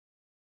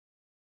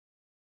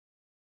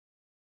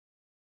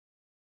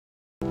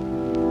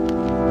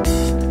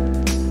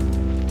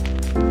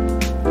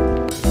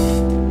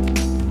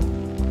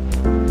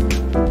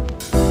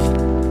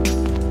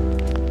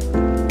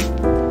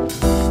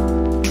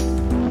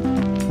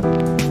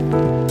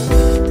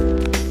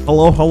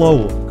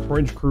Hello,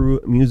 Cringe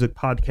Crew Music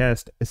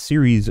Podcast,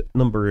 series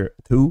number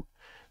 2.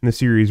 In this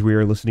series, we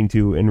are listening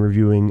to and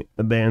reviewing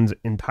the band's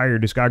entire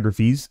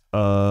discographies.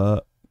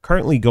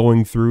 Currently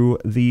going through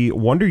the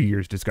Wonder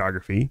Years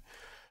discography.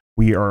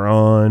 We are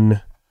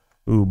on.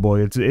 Oh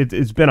boy,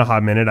 it's been a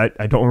hot minute.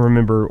 I don't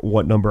remember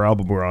what number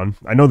album we're on.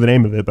 I know the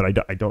name of it, but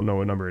I don't know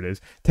what number it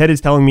is. Ted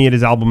is telling me it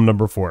is album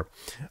number 4.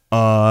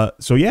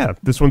 So yeah,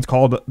 this one's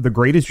called The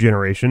Greatest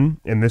Generation,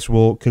 and this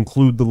will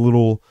conclude the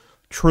little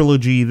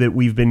trilogy that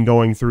we've been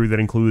going through that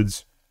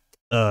includes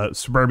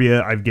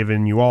Suburbia, I've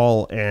Given You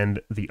All, and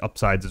The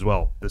Upsides as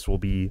well. This will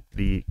be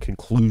the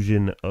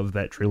conclusion of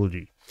that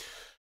trilogy.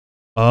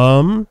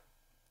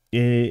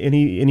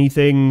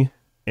 Anything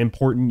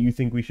important you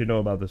think we should know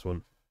about this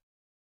one?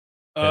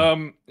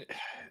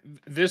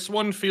 This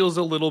one feels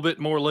a little bit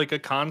more like a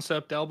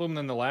concept album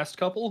than the last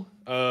couple.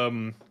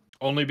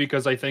 Only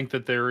because I think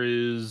that there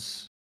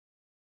is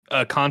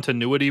a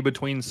continuity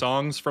between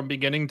songs from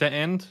beginning to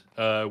end,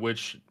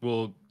 which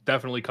we'll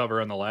definitely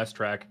cover on the last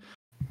track.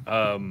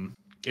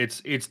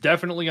 It's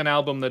definitely an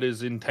album that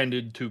is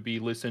intended to be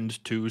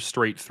listened to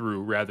straight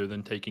through rather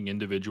than taking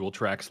individual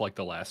tracks like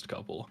the last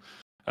couple.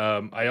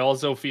 I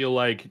also feel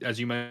like, as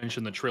you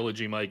mentioned, the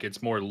trilogy, Mike,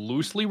 it's more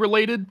loosely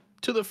related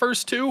to the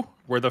first two,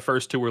 where the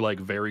first two were like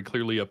very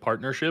clearly a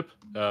partnership.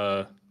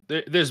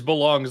 This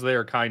belongs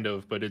there kind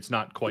of, but it's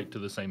not quite to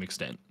the same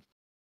extent.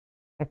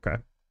 Okay.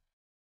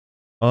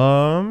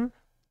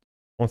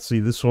 Let's see.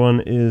 This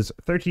one is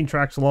 13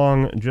 tracks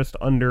long, just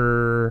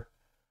under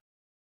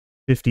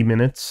 50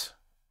 minutes.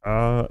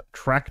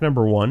 Track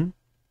number 1,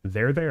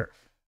 There.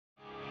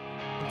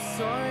 I'm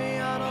sorry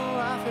I don't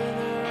laugh in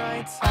the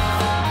right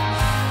time.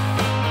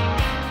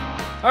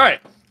 All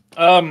right.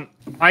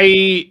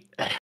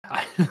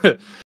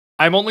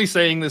 I'm only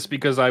saying this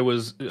because I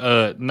was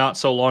not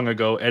so long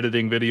ago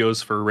editing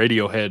videos for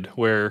Radiohead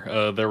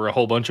where there were a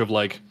whole bunch of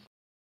like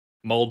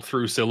mulled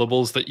through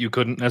syllables that you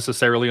couldn't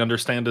necessarily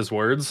understand as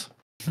words.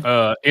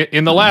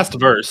 In the last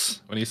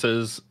verse, when he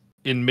says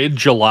in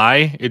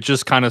mid-July, it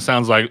just kind of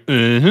sounds like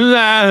he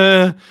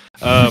does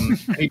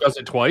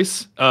it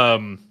twice.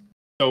 So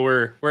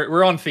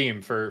we're on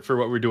theme for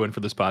what we're doing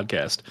for this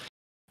podcast.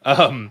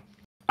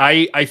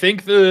 I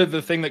think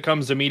the thing that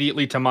comes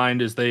immediately to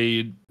mind is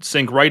they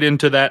sink right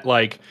into that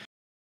like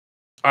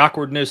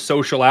awkwardness,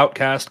 social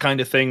outcast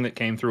kind of thing that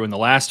came through in the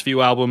last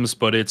few albums,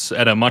 but it's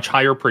at a much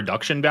higher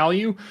production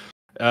value.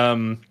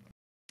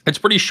 It's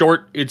pretty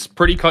short, it's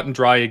pretty cut and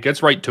dry, it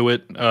gets right to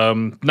it.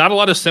 Not a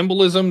lot of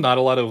symbolism, not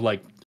a lot of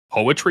like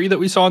poetry that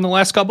we saw in the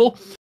last couple.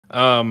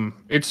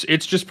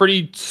 It's just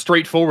pretty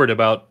straightforward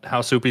about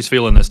how Soupy's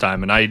feeling this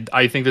time, and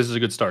I think this is a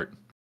good start.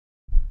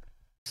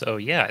 So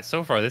yeah,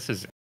 so far this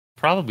is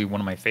probably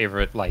one of my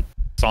favorite like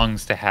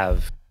songs to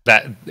have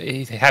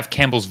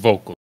Campbell's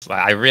vocals.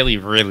 I really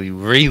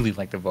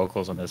like the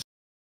vocals on this.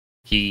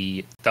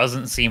 He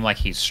doesn't seem like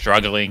he's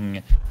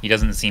struggling. He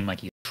doesn't seem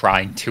like he's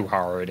trying too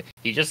hard.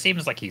 He just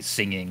seems like he's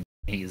singing.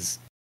 He's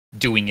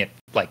doing it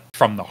like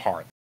from the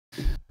heart.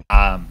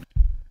 I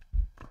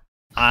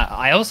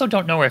also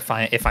don't know if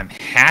I'm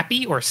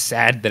happy or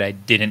sad that I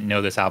didn't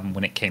know this album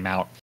when it came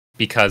out,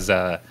 because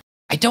I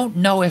don't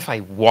know if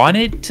I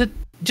wanted to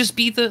just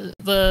be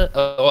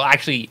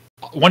actually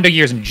Wonder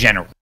Years in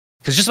general,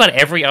 because just about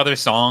every other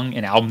song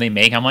and album they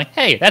make, I'm like,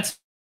 hey, that's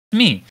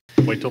me.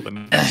 Wait till the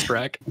next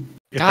track.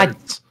 God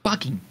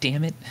fucking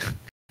damn it!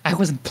 I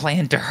wasn't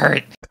planning to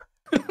hurt.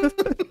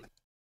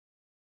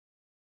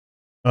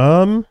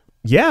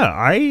 Yeah,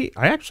 I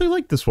actually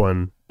like this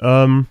one.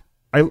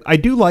 I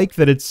do like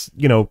that it's,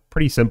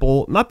 pretty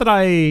simple. Not that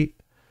I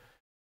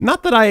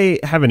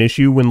have an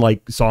issue when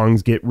like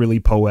songs get really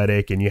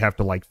poetic and you have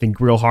to like think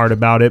real hard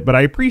about it, but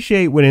I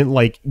appreciate when it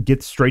like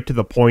gets straight to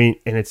the point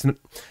and it's,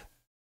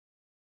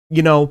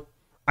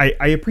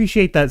 I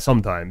appreciate that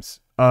sometimes.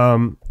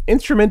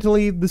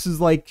 Instrumentally, this is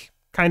like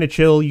kind of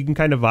chill. You can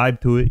kind of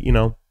vibe to it,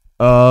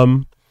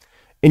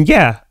 and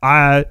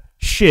yeah,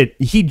 shit,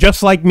 he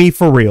just like me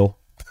for real.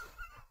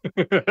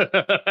 I'm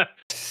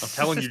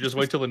telling you, just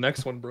wait till the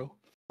next one, bro.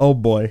 Oh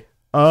boy.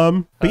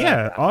 But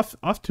yeah,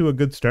 off to a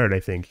good start, I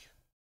think.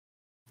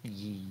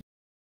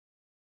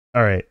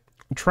 All right,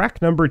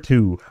 track number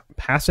 2,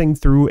 Passing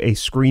Through a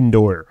Screen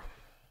Door.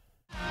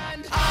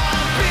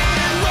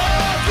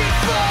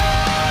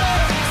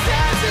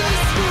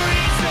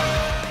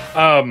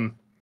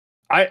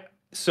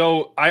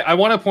 I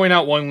want to point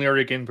out one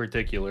lyric in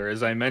particular.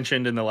 As I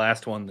mentioned in the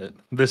last one, that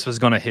this was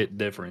going to hit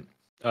different.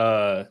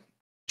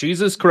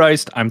 Jesus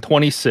Christ, I'm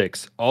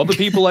 26. All the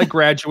people I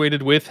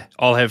graduated with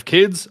all have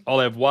kids, all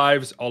have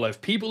wives, all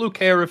have people who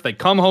care if they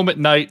come home at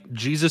night.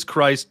 Jesus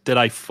Christ, did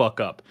I fuck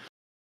up?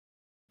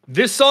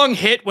 This song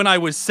hit when I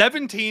was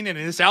 17 and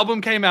this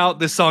album came out.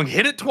 This song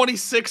hit at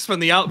 26 when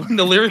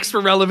the lyrics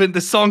were relevant.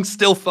 This song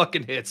still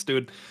fucking hits,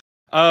 dude.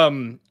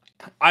 I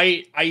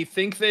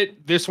think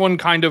that this one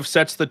kind of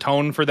sets the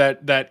tone for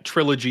that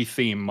trilogy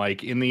theme,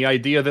 Mike, in the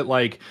idea that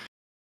like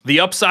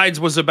The Upsides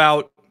was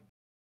about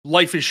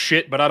life is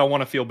shit, but I don't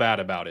want to feel bad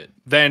about it.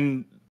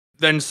 Then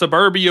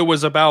Suburbia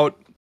was about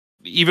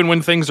even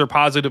when things are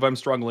positive, I'm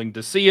struggling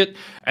to see it.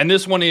 And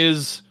this one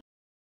is,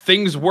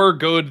 things were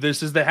good.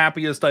 This is the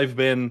happiest I've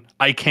been.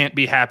 I can't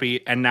be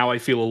happy, and now I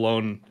feel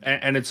alone.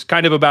 And it's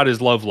kind of about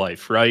his love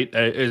life, right?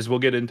 As we'll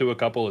get into a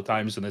couple of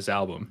times in this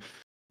album.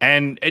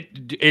 And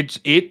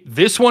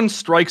this one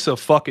strikes a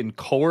fucking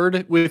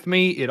chord with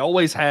me. It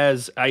always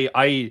has.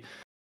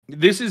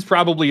 This is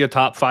probably a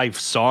top 5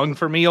 song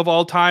for me of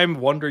all time,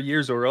 Wonder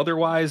Years or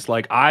otherwise.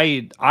 Like,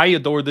 I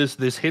adore this.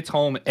 This hits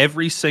home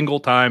every single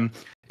time.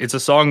 It's a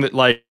song that,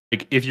 like,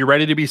 if you're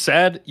ready to be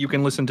sad, you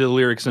can listen to the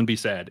lyrics and be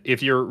sad.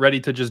 If you're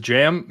ready to just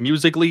jam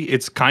musically,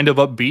 it's kind of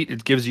upbeat.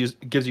 It gives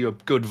you a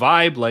good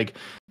vibe. Like,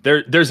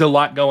 there's a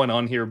lot going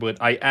on here, but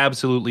I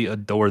absolutely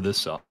adore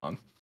this song.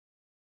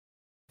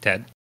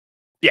 Ted?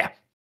 Yeah.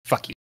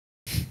 Fuck you.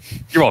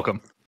 You're welcome.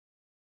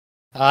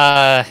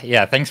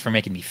 Yeah, thanks for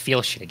making me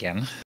feel shit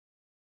again.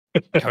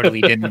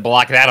 Totally didn't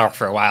block that off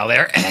for a while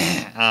there.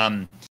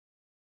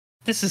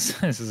 This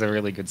is a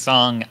really good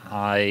song.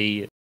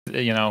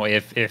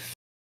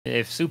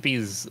 If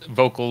Soupy's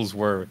vocals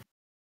were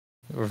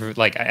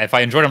like, if I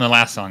enjoyed him in the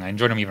last song, I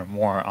enjoyed him even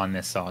more on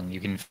this song. You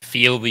can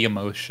feel the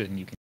emotion.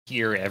 You can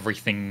hear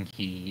everything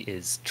he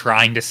is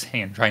trying to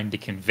say and trying to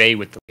convey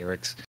with the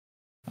lyrics.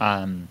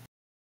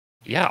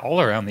 Yeah,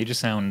 all around they just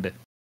sound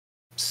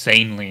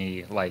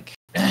sanely like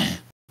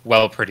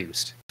well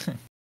produced.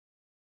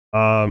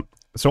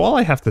 So all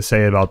I have to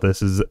say about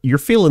this is, you're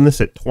feeling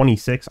this at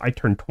 26. I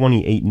turn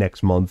 28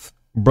 next month.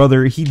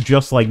 Brother, he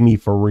just like me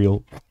for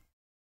real.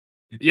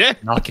 Yeah.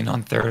 Knocking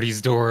on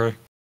 30's door.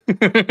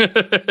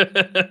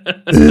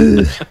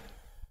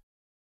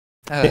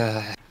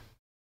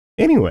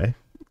 Anyway,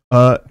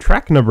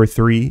 track number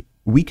 3,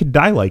 We Could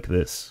Die Like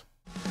This.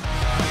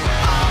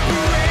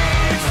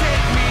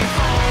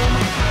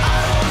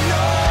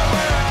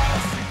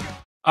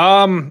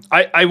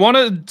 I want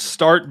to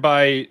start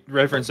by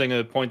referencing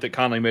a point that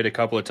Conley made a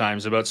couple of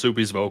times about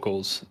Soupy's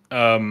vocals.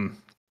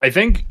 I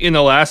think in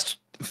the last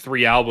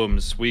 3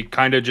 albums, we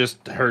kind of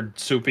just heard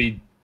Soupy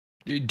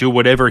do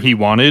whatever he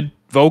wanted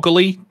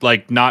vocally,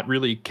 like not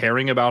really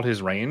caring about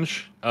his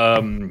range.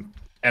 And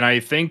I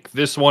think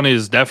this one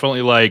is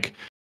definitely like,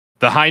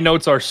 the high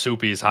notes are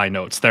Soupy's high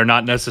notes. They're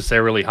not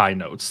necessarily high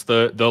notes.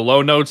 The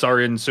low notes are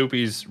in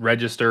Soupy's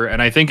register,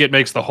 and I think it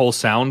makes the whole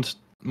sound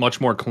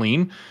much more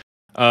clean.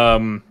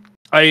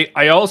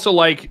 I also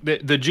like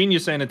the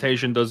Genius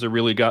Annotation does a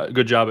really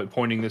good job at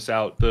pointing this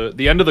out.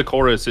 The end of the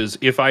chorus is,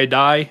 if I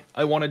die,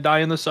 I want to die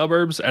in the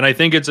suburbs. And I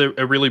think it's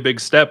a really big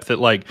step that,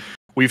 like,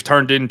 we've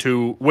turned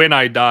into when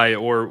I die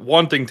or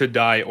wanting to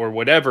die or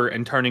whatever,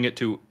 and turning it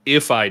to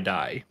if I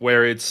die,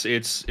 where it's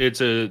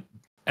an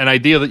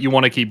idea that you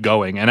want to keep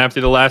going. And after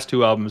the last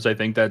 2 albums, I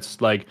think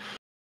that's like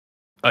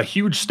a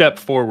huge step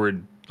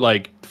forward,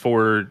 like,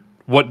 for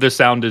what the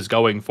sound is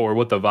going for,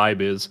 what the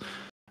vibe is.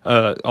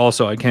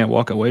 Also, I can't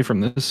walk away from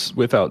this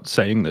without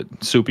saying that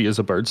Soupy is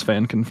a Birds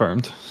fan,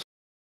 confirmed.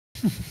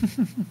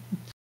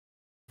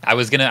 I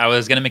was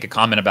gonna make a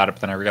comment about it,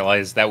 but then I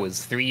realized that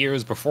was 3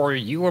 years before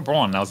you were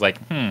born. And I was like,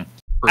 I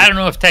don't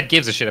know if Ted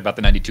gives a shit about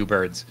the 92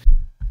 Birds.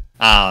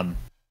 Good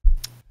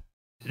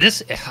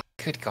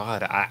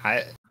God,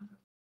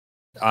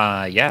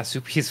 yeah,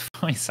 Soupy's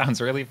voice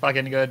sounds really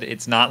fucking good.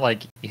 It's not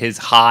like his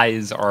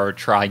highs are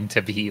trying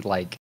to be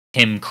like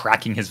him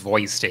cracking his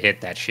voice to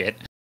hit that shit.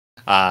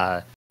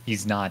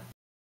 He's not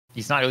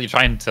really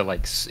trying to,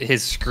 like,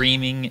 his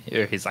screaming,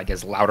 or his, I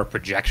guess, louder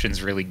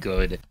projection's really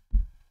good.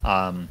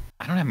 I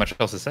don't have much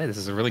else to say. This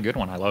is a really good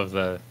one. I love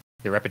the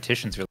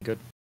repetition's really good.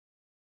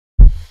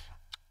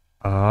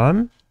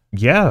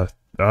 Yeah.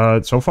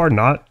 So far,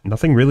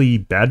 nothing really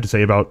bad to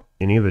say about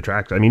any of the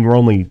tracks. I mean, we're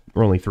only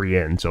 3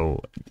 in,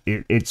 so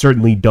it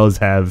certainly does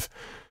have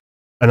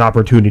an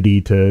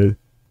opportunity to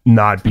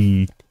not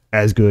be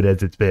as good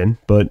as it's been.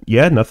 But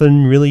yeah,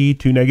 nothing really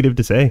too negative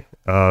to say.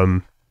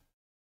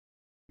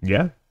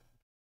 Yeah,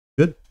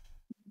 good.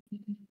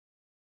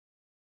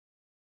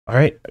 All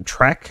right,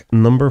 track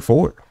number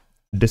 4,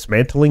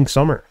 Dismantling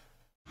Summer.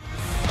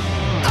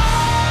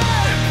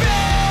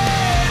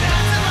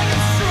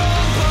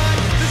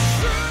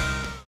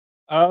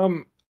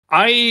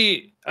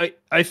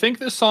 I think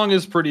this song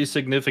is pretty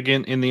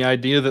significant in the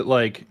idea that,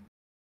 like,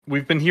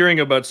 we've been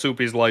hearing about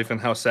Soupy's life and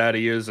how sad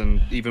he is,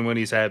 and even when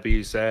he's happy,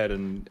 he's sad,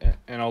 and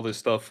all this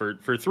stuff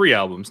for 3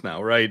 albums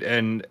now, right?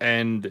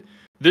 And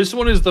this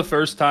one is the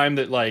first time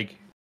that, like,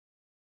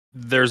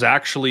 there's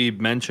actually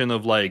mention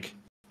of, like,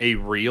 a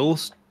real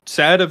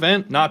sad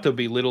event, not to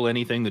belittle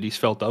anything that he's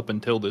felt up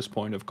until this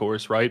point, of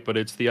course, right? But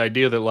it's the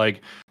idea that,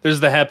 like, this is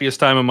the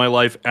happiest time of my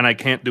life, and I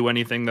can't do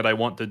anything that I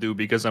want to do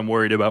because I'm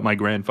worried about my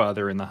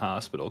grandfather in the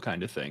hospital,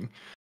 kind of thing.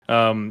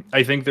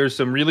 I think there's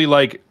some really,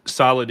 like,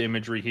 solid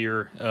imagery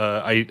here.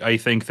 I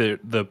think that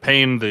the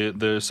pain,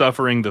 the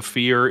suffering, the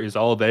fear is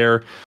all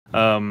there.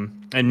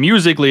 And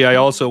musically, I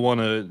also want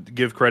to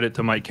give credit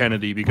to Mike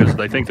Kennedy, because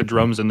I think the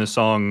drums in this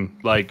song,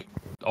 like,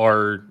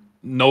 are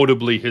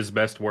notably his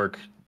best work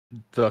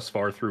thus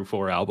far through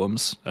 4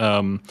 albums.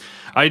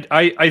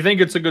 I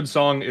think it's a good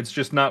song. It's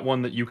just not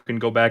one that you can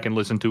go back and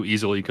listen to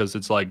easily, because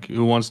it's like,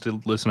 who wants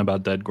to listen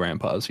about dead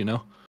grandpas, you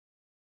know?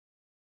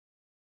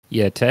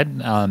 Yeah,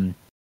 Ted. I'm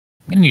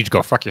gonna need you to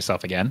go fuck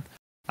yourself again.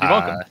 You're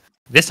welcome.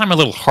 This time a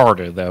little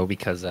harder though,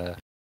 because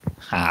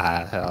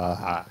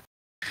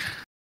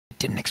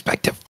didn't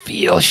expect to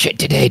feel shit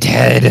today,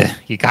 Ted.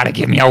 You gotta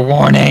give me a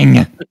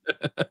warning.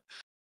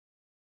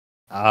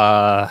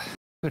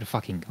 Good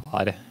fucking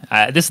god.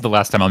 This is the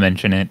last time I'll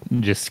mention it,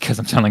 just because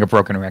I'm sounding like a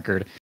broken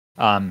record.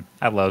 I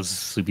love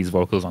Sloopy's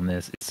vocals on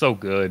this. It's so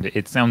good.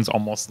 It sounds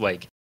almost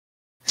like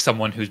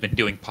someone who's been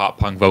doing pop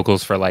punk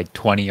vocals for like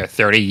 20 or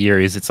 30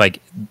 years. It's like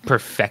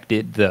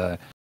perfected the,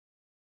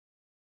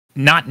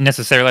 not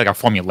necessarily like a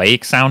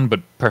formulaic sound,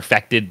 but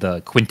perfected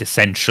the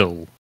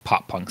quintessential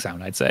pop punk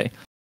sound, I'd say.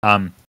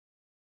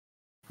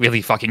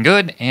 Really fucking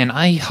good, and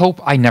I hope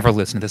I never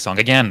listen to this song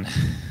again.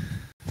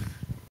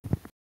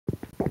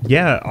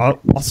 Yeah,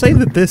 I'll say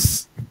that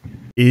this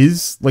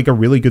is like a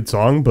really good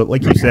song, but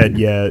like you said,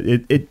 yeah,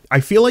 it I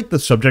feel like the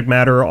subject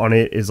matter on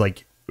it is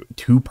like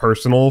too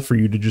personal for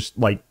you to just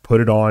like put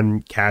it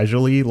on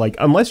casually. Like,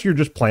 unless you're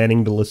just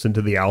planning to listen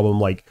to the album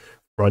like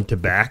front to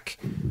back,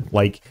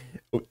 like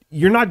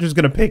you're not just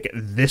gonna pick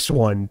this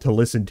one to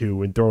listen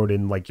to and throw it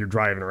in like your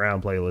driving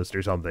around playlist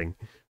or something,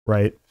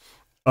 right?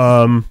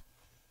 But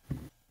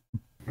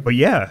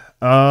yeah,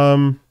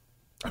 I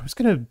was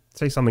gonna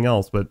say something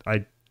else, but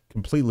I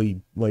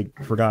completely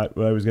like forgot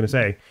what I was gonna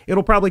say.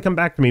 It'll probably come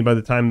back to me by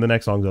the time the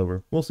next song's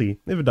over. We'll see.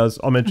 If it does,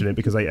 I'll mention it,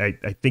 because I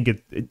think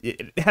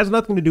it has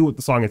nothing to do with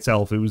the song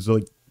itself. It was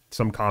like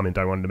some comment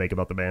I wanted to make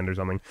about the band or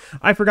something.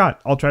 I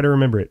forgot. I'll try to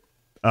remember it.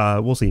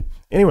 We'll see.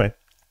 Anyway,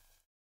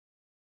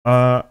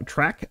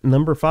 track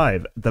number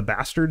 5: The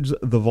Bastards,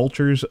 the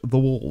Vultures, the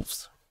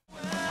Wolves.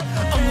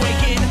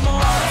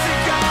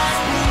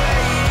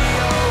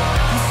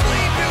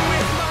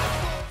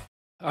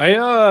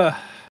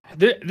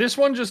 This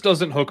one just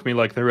doesn't hook me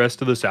like the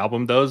rest of this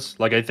album does.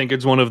 Like, I think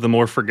it's one of the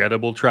more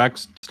forgettable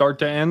tracks start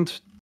to end.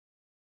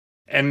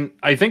 And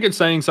I think it's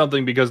saying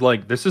something because,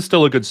 like, this is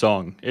still a good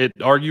song. It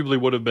arguably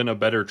would have been a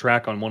better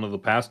track on one of the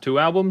past 2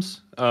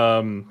 albums.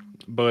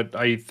 But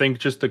I think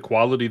just the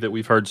quality that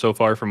we've heard so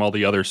far from all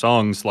the other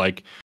songs,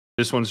 like,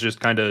 this one's just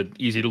kind of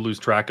easy to lose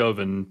track of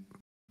and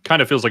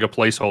kind of feels like a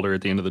placeholder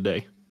at the end of the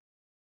day.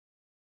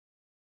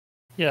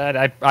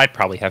 Yeah, I'd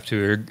probably have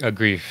to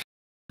agree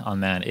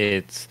on that.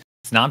 It's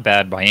not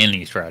bad by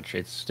any stretch.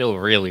 It's still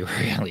really,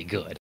 really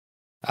good.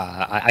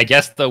 I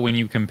guess, though, when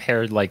you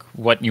compare like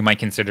what you might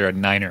consider a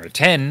 9 or a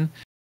 10,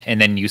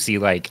 and then you see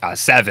like a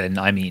 7,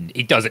 I mean,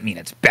 it doesn't mean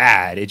it's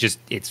bad.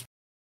 It's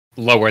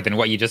lower than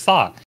what you just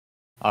saw.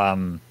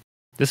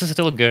 This is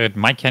still good.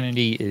 Mike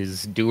Kennedy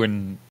is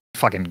doing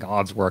fucking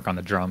God's work on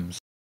the drums.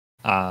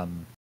 You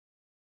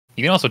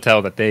can also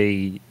tell that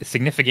they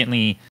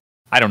significantly,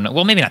 I don't know,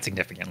 well, maybe not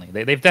significantly.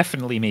 They've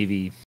definitely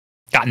maybe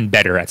gotten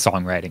better at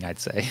songwriting, I'd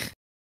say.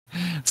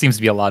 Seems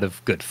to be a lot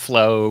of good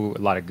flow, a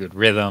lot of good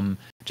rhythm.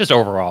 Just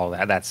overall,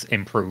 that's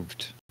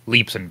improved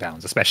leaps and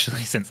bounds,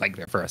 especially since like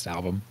their first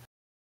album.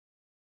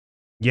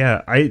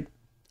 Yeah, I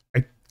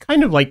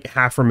kind of like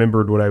half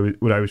remembered what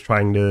I was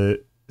trying to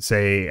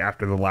say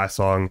after the last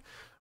song.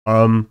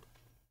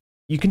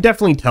 You can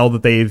definitely tell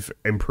that they've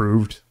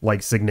improved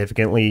like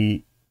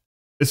significantly,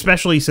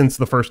 especially since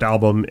the first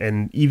album,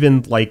 and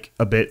even like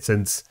a bit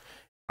since,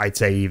 I'd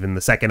say, even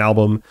the second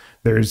album.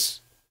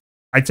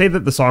 I'd say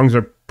that the songs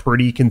are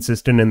pretty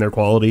consistent in their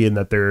quality, and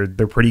that they're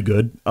pretty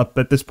good up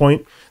at this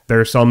point. There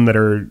are some that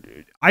are,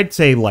 I'd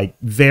say, like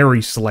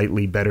very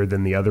slightly better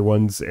than the other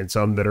ones, and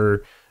some that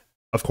are,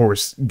 of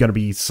course, gonna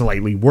be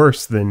slightly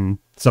worse than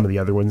some of the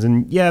other ones.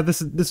 And yeah,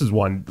 this is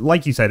one.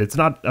 Like you said, it's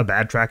not a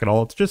bad track at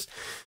all. It's just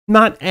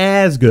not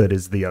as good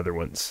as the other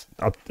ones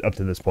up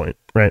to this point,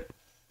 right?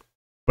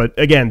 But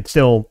again,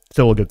 still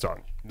a good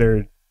song.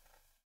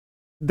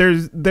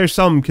 There's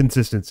some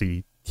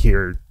consistency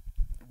here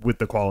with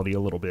the quality a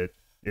little bit.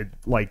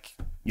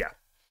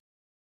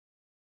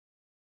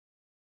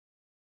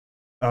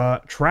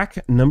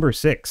 Track number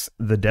 6: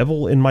 The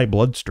Devil in My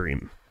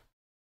Bloodstream.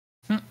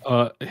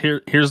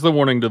 Here's the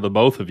warning to the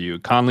both of you,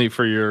 Conley,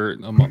 for your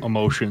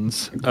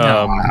emotions.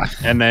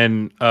 And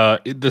then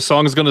the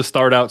song's going to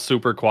start out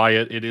super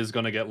quiet. It is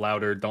going to get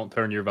louder. Don't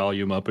turn your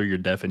volume up or you're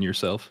deafing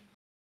yourself.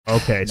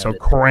 Okay, so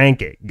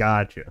crank it.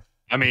 Gotcha.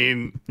 I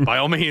mean, by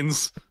all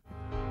means.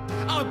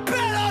 I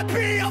better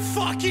be a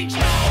fucking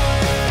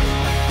coward.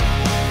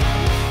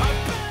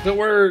 So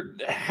we're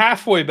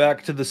halfway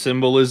back to the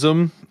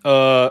symbolism,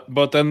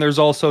 but then there's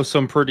also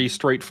some pretty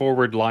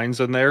straightforward lines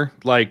in there,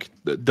 like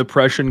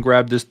depression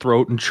grabbed his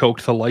throat and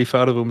choked the life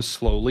out of him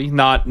slowly.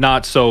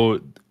 Not so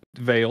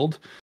veiled.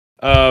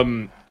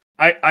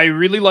 I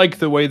really like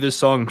the way this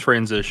song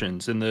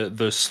transitions, and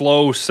the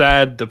slow,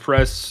 sad,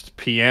 depressed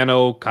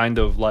piano kind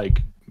of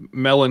like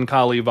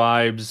melancholy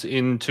vibes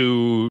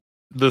into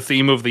the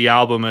theme of the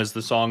album as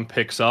the song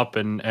picks up,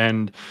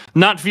 and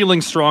not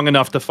feeling strong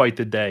enough to fight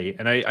the day.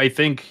 And I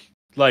think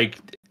like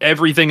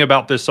everything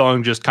about this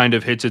song just kind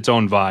of hits its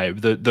own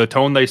vibe. The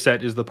tone they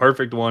set is the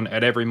perfect one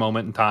at every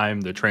moment in time.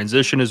 The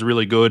transition is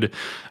really good.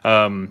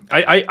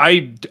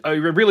 I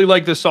really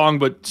like this song,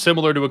 but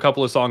similar to a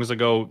couple of songs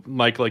ago,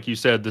 Mike, like you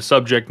said, the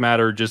subject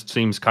matter just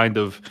seems kind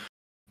of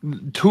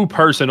too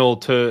personal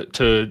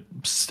to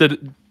sit,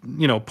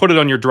 put it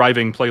on your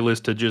driving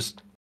playlist to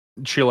just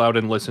chill out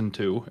and listen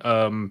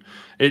to.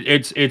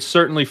 It's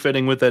certainly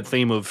fitting with that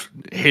theme of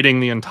hitting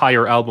the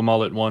entire album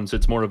all at once.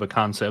 It's more of a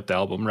concept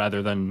album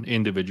rather than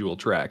individual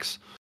tracks.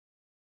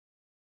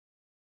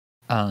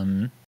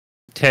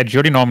 Ted, you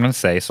already know what I'm going to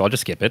say, so I'll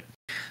just skip it.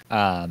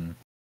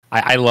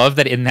 I love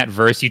that in that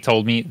verse you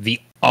told me the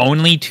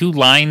only 2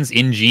 lines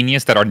in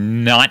Genius that are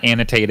not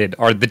annotated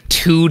are the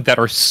 2 that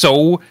are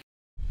so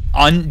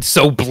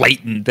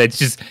blatant that's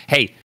just,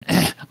 hey,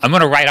 I'm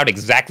going to write out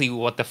exactly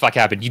what the fuck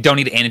happened. You don't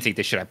need to annotate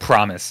this shit, I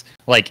promise.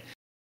 Like,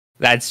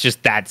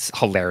 that's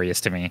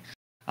hilarious to me.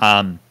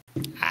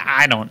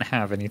 I don't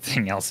have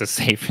anything else to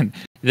say.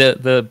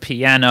 The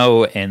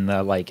piano and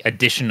the like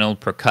additional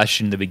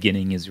percussion in the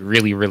beginning is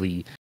really,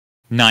 really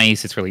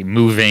nice. It's really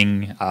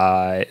moving.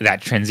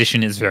 That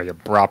transition is very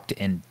abrupt,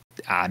 and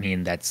I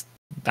mean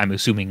I'm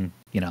assuming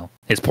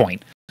his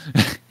point.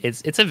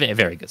 It's a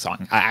very good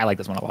song. I like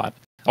this one a lot.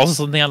 Also,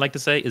 something I'd like to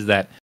say is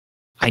that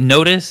I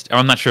noticed, or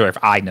I'm not sure if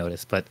I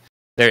noticed, but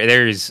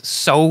there's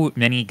so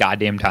many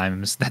goddamn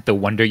times that the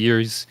Wonder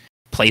Years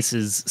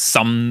places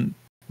some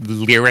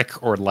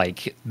lyric or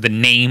like the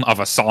name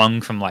of a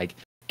song from like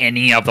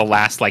any of the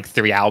last like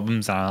 3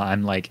 albums.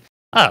 I'm like,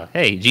 oh,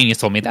 hey, Genius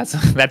told me that's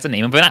the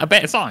name of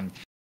a song.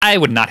 I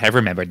would not have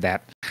remembered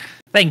that.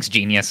 Thanks,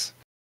 Genius.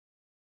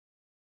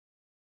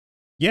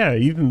 Yeah,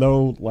 even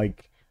though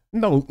like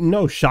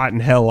no shot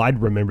in hell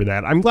I'd remember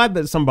that. I'm glad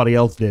that somebody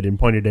else did and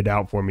pointed it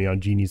out for me on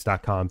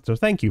genius.com. So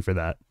thank you for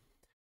that.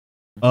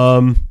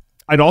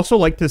 I'd also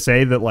like to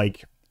say that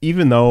like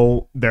even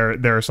though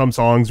there are some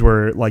songs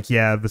where like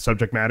the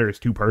subject matter is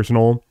too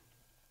personal,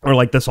 or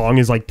like the song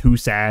is like too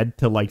sad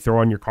to like throw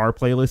on your car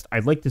playlist,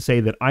 I'd like to say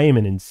that I am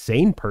an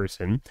insane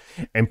person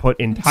and put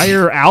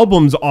entire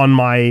albums on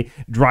my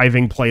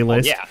driving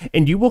playlist,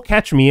 and you will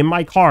catch me in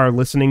my car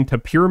listening to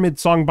Pyramid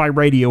Song by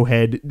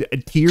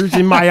Radiohead, tears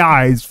in my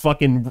eyes,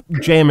 fucking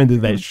jamming to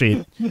that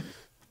shit.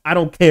 I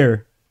don't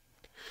care.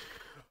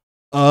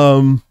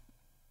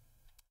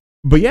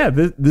 But yeah,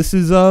 this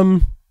is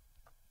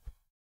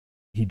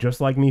He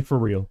Just Like Me for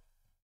real.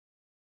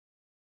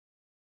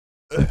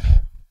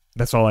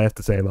 That's all I have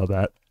to say about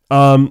that.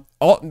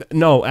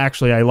 No,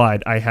 actually, I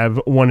lied. I have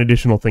one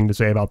additional thing to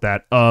say about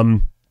that.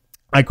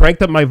 I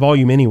cranked up my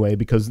volume anyway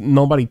because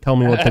nobody tell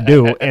me what to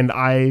do, and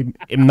I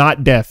am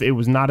not deaf. It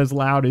was not as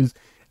loud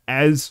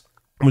as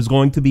was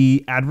going to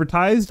be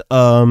advertised.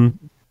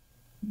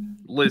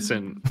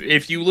 Listen,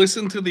 if you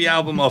listen to the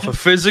album off a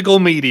physical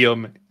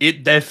medium,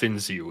 it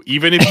deafens you.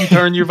 Even if you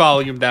turn your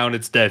volume down,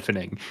 it's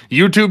deafening.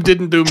 YouTube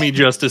didn't do me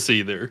justice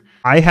either.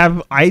 I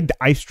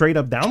straight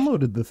up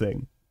downloaded the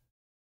thing.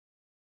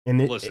 And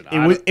it Listen,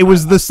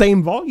 was the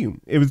same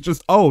volume. It was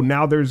just,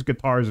 now there's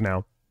guitars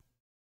now.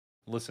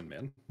 Listen,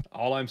 man.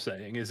 All I'm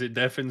saying is it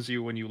deafens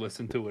you when you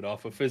listen to it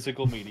off of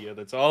physical media.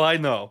 That's all I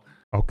know.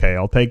 Okay,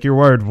 I'll take your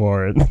word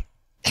for it.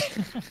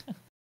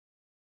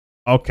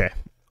 Okay.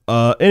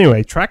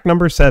 Anyway, track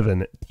number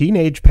 7,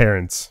 Teenage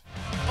Parents.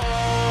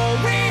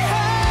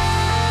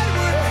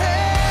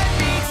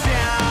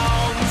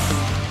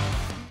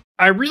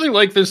 I really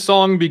like this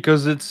song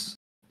because it's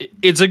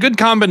a good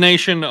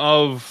combination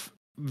of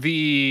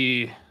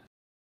the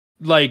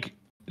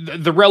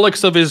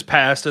relics of his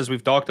past, as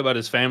we've talked about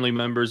his family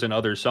members and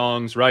other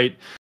songs, right?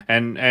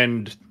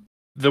 And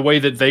the way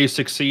that they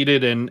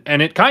succeeded,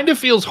 and it kind of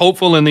feels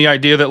hopeful in the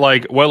idea that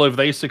like, well, if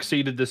they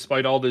succeeded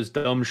despite all this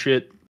dumb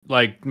shit,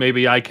 like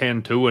maybe I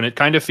can too. And it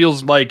kind of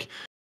feels like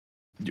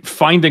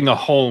finding a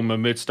home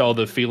amidst all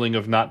the feeling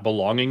of not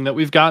belonging that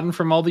we've gotten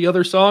from all the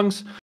other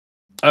songs.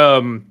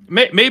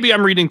 Maybe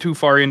I'm reading too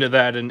far into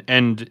that,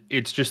 and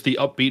it's just the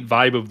upbeat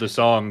vibe of the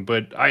song,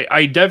 but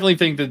I definitely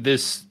think that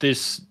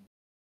this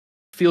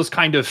feels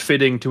kind of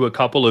fitting to a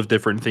couple of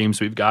different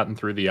themes we've gotten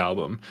through the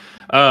album.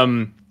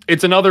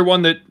 It's another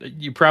one that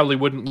you probably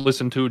wouldn't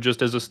listen to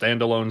just as a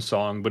standalone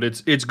song, but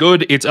it's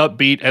good, it's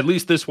upbeat. At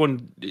least this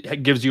one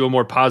gives you a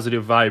more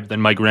positive vibe than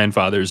My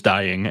Grandfather's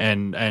Dying,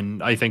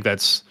 and I think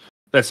that's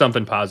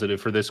something positive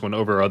for this one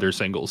over other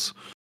singles.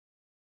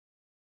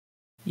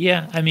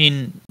 Yeah, I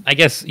mean, I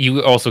guess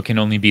you also can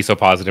only be so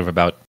positive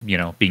about,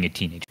 being a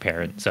teenage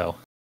parent, so.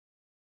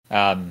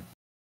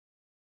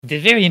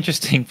 It's very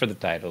interesting for the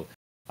title.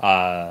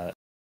 I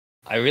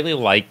really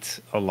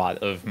liked a lot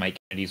of Mike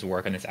Kennedy's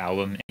work on this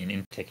album, and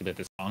in particular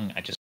this song.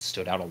 It just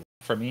stood out a lot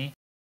for me.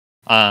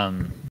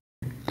 I'll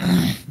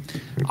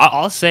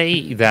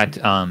say that,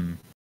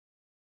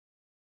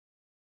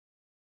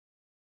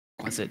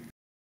 what's it?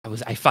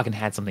 I fucking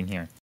had something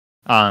here.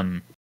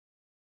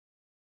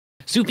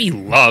 Soupy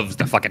loves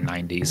the fucking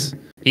 90s.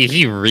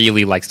 He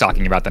really likes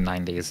talking about the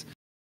 90s.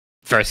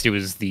 First, it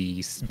was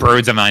the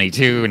Birds of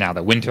 92, now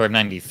the Winter of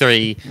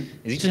 93. Is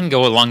he just going to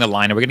go along the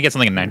line? Are we going to get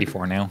something in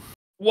 94 now?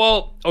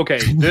 Well, okay.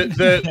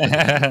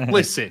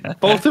 Listen,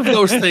 both of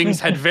those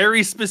things had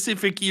very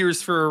specific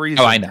years for a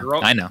reason. Oh, I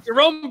know.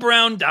 Jerome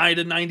Brown died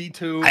in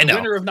 92. I know. The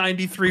Winter of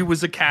 93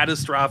 was a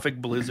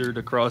catastrophic blizzard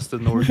across the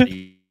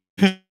Northeast.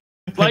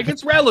 Like,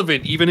 it's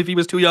relevant, even if he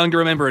was too young to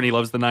remember and he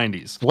loves the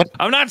 90s. What?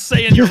 I'm not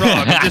saying you're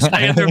wrong. I'm just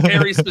saying they're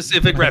very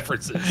specific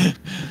references.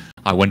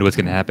 I wonder what's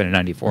going to happen in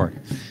 94.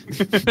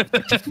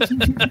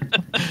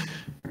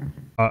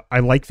 I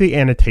like the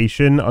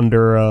annotation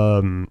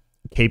under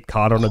Cape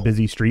Cod on a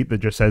busy street that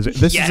just says,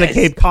 "This is a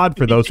Cape Cod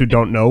for those who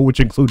don't know," which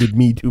included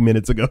me 2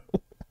 minutes ago.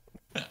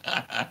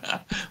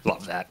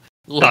 Love that.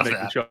 Love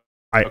that.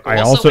 I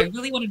I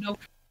really want to know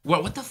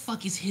what the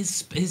fuck is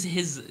his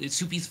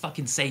Soupy's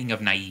fucking saying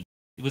of naive?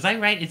 Was I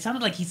right? It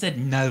sounded like he said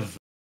nev.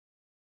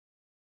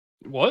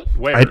 What?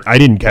 Where? I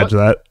didn't catch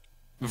that.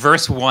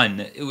 Verse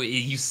 1,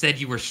 you said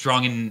you were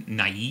strong and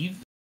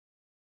naive?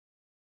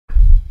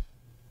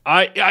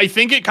 I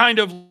think it kind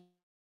of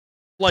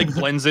like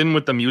blends in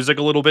with the music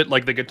a little bit,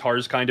 like the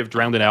guitars kind of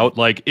drowned it out.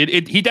 Like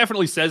he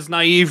definitely says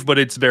naive, but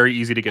it's very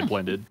easy to get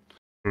blended.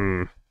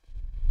 Mm.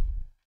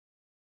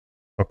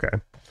 Okay.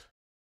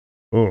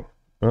 Oh.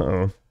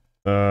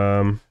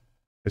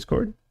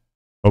 Discord?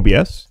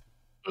 OBS?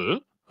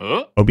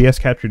 OBS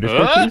capture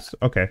Discord, please?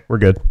 Okay, we're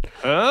good.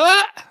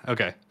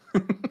 Okay.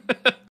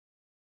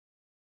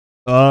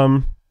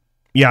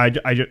 Yeah,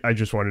 I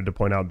just wanted to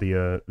point out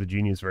the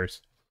Genius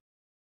verse.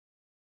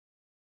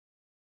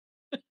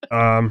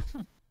 But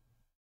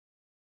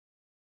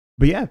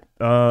yeah,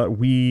 I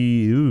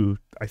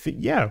think,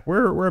 yeah,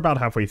 we're about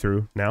halfway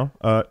through now.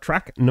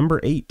 Track number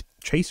 8,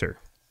 Chaser.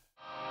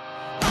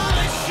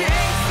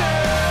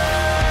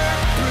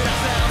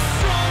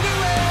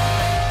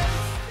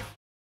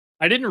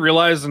 I didn't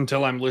realize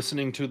until I'm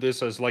listening to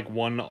this as like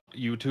one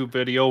YouTube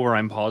video where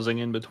I'm pausing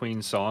in between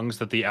songs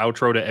that the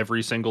outro to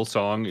every single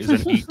song is an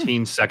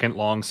 18-second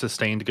long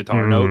sustained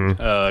guitar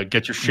note.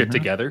 Get your shit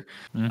together.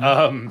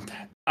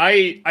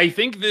 I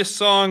think this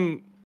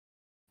song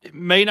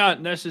may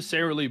not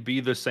necessarily be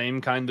the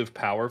same kind of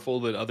powerful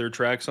that other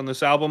tracks on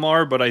this album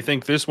are, but I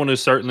think this one is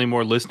certainly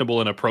more listenable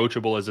and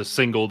approachable as a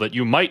single that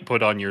you might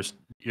put on your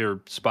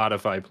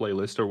Spotify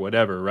playlist or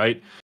whatever,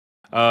 right?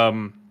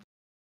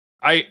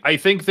 I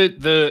think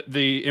that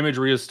the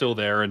imagery is still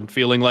there and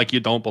feeling like you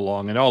don't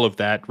belong and all of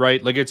that,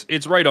 right? Like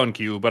it's right on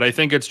cue, but I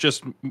think it's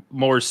just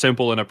more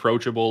simple and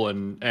approachable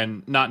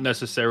and not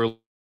necessarily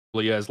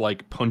as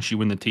like punch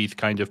you in the teeth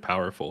kind of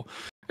powerful.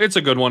 It's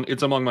a good one.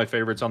 It's among my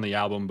favorites on the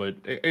album, but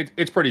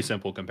it's pretty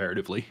simple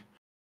comparatively.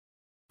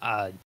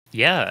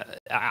 Yeah,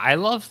 I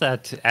love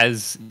that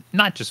as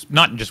not just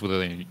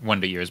with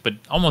Wonder Years, but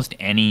almost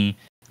any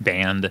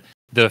band.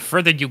 The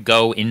further you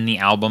go in the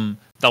album,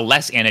 the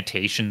less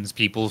annotations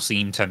people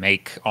seem to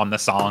make on the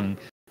song.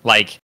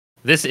 Like,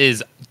 this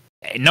is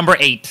number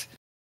 8.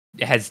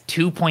 It has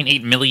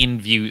 2.8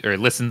 million views or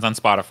listens on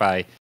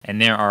Spotify,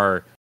 and there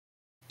are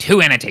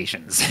 2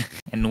 annotations.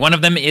 And one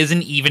of them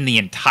isn't even the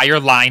entire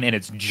line, and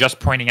it's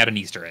just pointing out an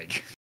Easter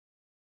egg.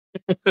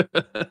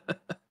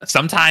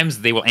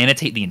 Sometimes they will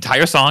annotate the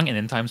entire song, and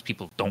then times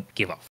people don't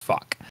give a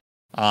fuck.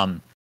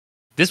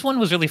 This one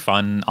was really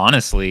fun,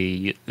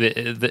 honestly.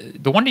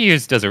 The Wonder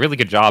Years does a really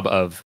good job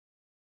of,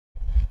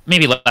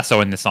 maybe less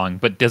so in this song,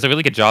 but does a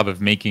really good job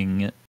of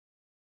making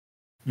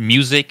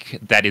music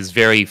that is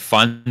very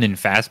fun and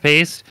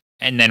fast-paced,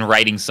 and then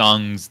writing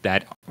songs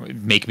that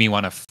make me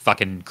want to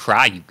fucking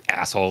cry, you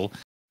asshole.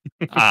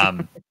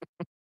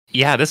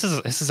 Yeah, this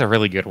is a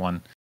really good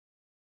one.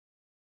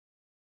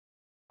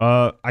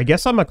 I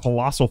guess I'm a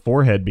colossal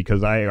forehead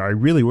because I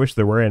really wish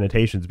there were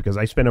annotations because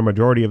I spent a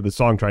majority of the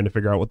song trying to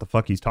figure out what the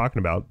fuck he's talking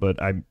about,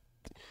 but I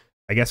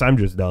guess I'm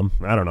just dumb.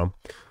 I don't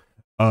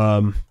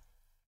know.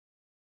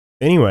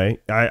 Anyway,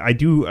 I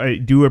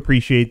do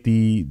appreciate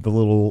the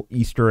little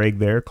Easter egg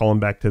there, calling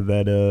back to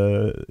that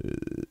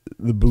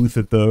the booth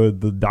at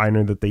the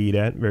diner that they eat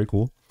at. Very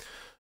cool.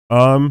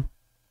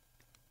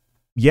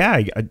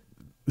 Yeah, the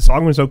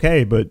song was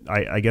okay, but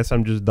I guess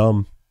I'm just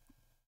dumb.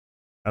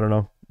 I don't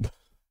know.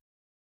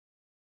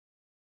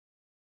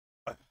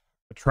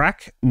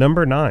 Track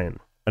number 9,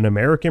 An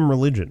American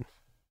Religion.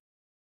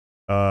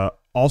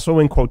 Also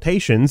in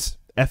quotations,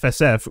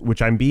 FSF,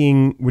 which I'm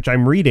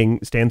reading,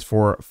 stands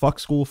for Fuck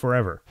School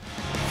Forever.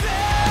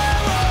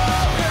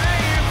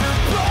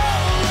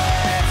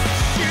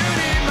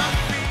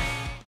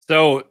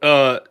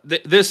 So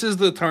this is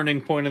the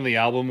turning point in the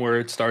album where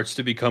it starts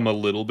to become a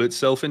little bit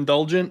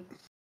self-indulgent.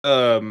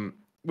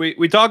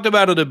 We talked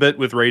about it a bit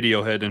with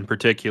Radiohead in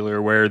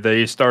particular, where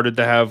they started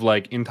to have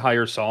like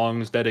entire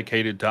songs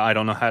dedicated to I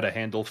don't know how to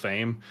handle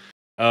fame.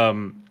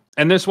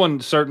 And this one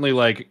certainly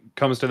like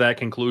comes to that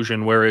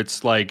conclusion where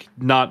it's like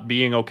not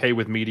being okay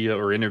with media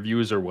or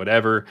interviews or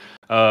whatever.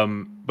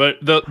 But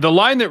the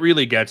line that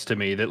really gets to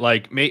me that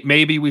like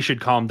maybe we should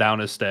calm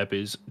down a step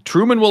is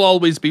Truman will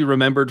always be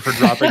remembered for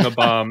dropping a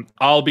bomb.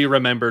 I'll be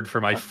remembered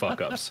for my fuck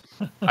ups.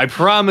 I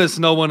promise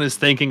no one is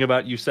thinking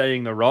about you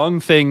saying the wrong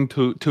thing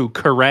to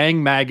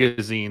Kerrang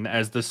magazine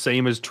as the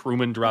same as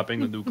Truman dropping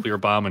the nuclear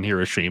bomb in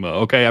Hiroshima.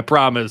 Okay, I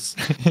promise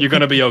you're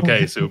gonna be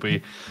okay,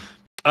 Soupy.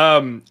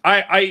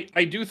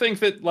 I do think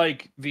that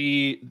like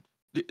the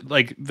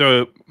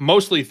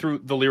mostly through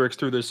the lyrics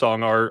through this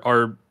song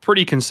are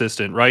pretty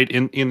consistent, right?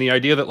 In the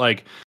idea that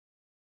like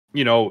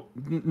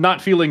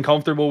not feeling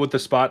comfortable with the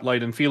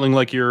spotlight and feeling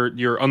like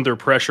you're under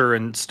pressure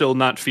and still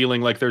not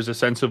feeling like there's a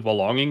sense of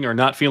belonging or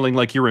not feeling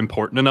like you're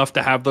important enough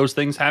to have those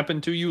things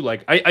happen to you.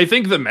 Like, I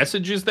think the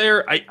message is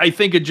there. I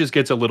think it just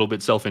gets a little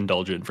bit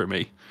self-indulgent for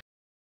me.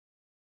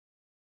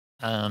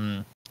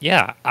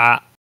 Yeah,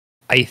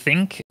 I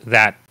think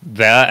that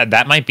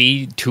might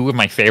be two of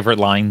my favorite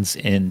lines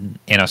in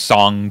a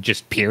song,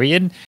 just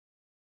period.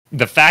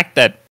 The fact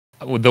that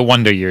the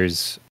Wonder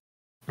Years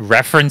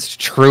referenced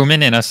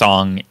Truman in a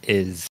song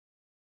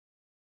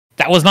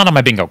that was not on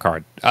my bingo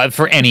card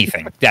for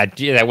anything.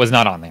 that was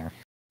not on there.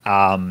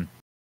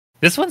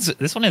 This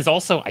one is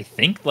also, I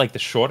think, like the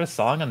shortest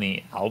song on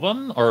the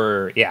album,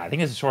 I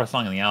think it's the shortest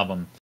song on the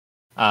album.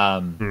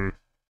 There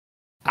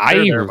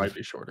might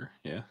be shorter,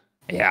 yeah.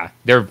 Yeah,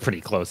 they're pretty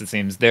close, it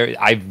seems.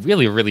 I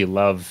really, really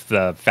love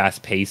the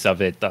fast pace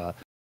of it.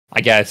 I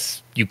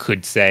guess you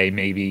could say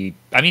maybe...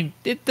 I mean,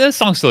 the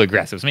song's still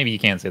aggressive, so maybe you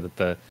can't say that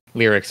the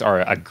lyrics are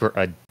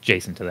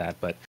adjacent to that,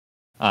 but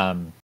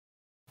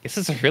this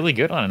is a really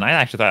good one, and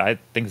I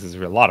think this is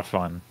a lot of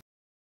fun.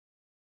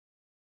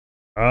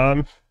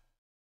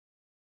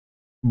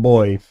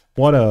 Boy,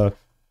 what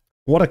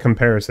a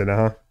comparison,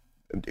 huh?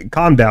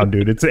 Calm down,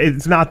 dude.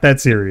 It's not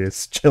that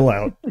serious. Chill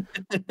out.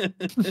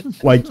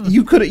 Like,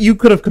 you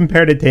could have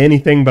compared it to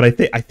anything, but I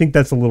think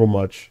that's a little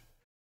much.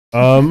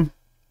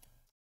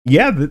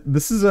 Yeah,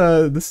 this is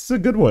a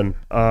good one.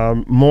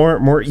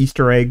 More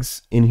Easter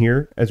eggs in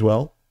here as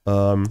well.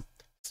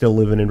 Still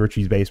living in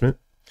Richie's basement.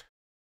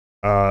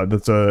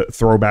 That's a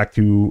throwback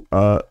to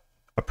a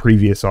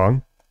previous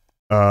song.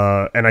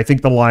 And I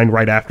think the line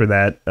right after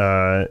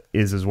that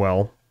is as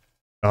well.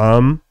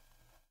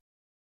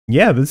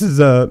 Yeah, this is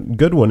a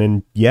good one,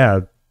 and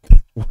yeah,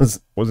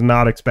 was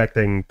not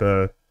expecting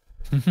the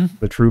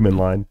Truman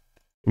line.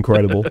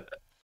 Incredible.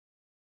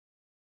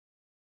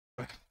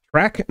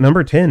 Track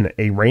number 10,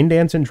 A Rain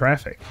Dance in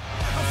Traffic.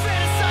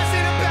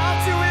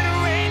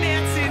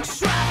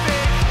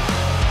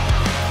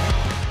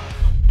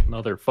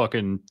 Another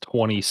fucking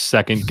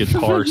 20-second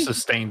guitar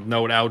sustained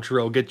note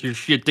outro. Get your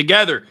shit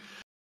together.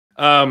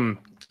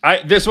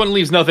 This one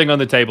leaves nothing on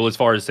the table as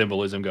far as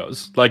symbolism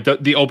goes. Like,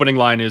 the opening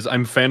line is,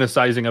 "I'm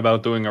fantasizing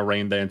about doing a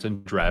rain dance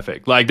in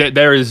traffic." Like,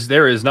 there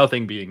is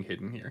nothing being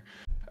hidden here.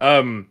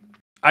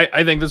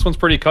 I think this one's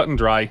pretty cut and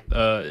dry.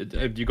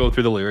 If you go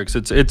through the lyrics,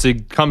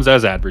 it comes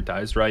as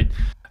advertised, right?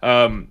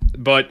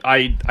 But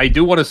I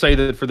do want to say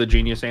that for the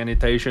Genius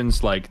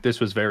annotations, like, this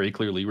was very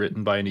clearly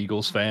written by an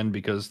Eagles fan,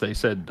 because they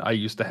said, "I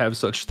used to have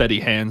such steady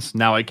hands,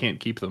 now I can't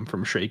keep them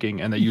from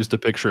shaking," and they used a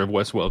picture of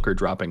Wes Welker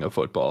dropping a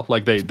football.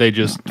 Like, they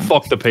just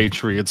fucked the page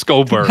for you. It's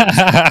go Birds.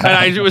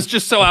 And it was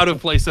just so out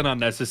of place and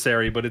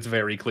unnecessary, but it's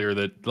very clear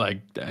that,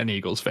 like, an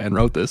Eagles fan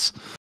wrote this.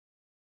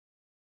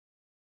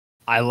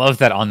 I love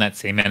that on that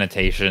same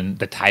annotation,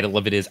 the title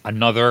of it is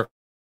Another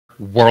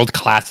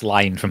World-Class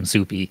Line from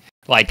Soupy.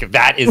 Like,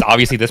 that is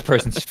obviously this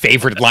person's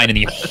favorite line in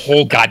the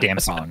whole goddamn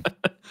song.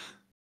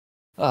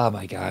 Oh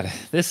my god.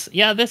 This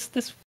I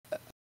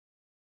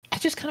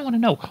just kind of want to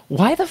know,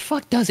 why the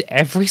fuck does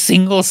every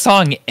single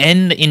song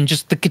end in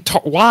just the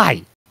guitar?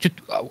 Why? Just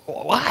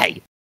why?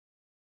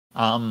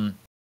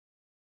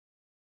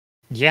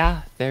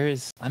 Yeah,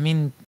 I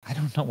mean, I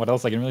don't know what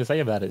else I can really say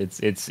about it.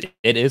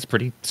 It is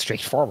pretty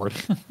straightforward.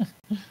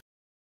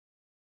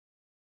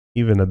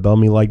 Even a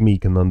dummy like me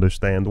can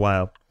understand.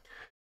 Wow.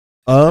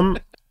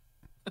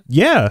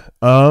 Yeah.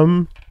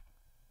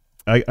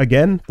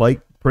 Again,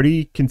 like,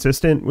 pretty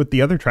consistent with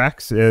the other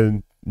tracks,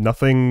 and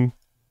nothing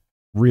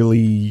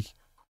really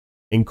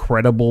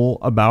incredible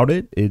about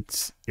it.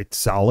 It's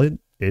solid.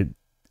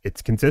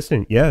 It's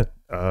consistent. Yeah.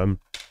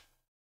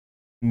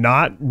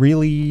 Not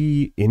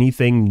really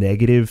anything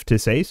negative to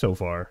say so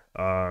far.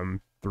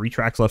 3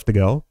 tracks left to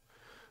go.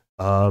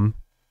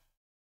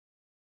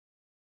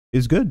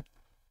 Is good.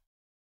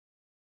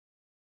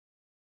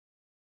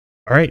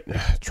 All right,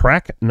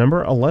 track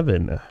number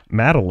 11,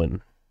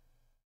 Madeline.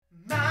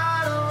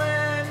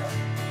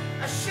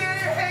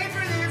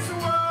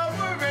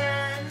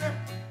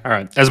 All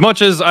right. As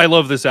much as I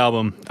love this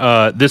album,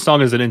 this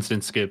song is an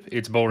instant skip.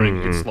 It's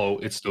boring. It's slow.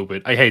 It's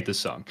stupid. I hate this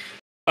song.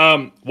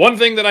 One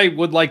thing that I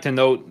would like to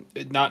note,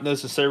 not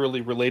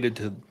necessarily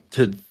related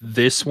to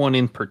this one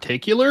in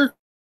particular.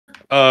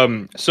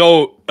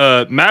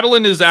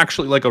 Madeline is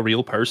actually like a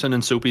real person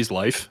in Soupy's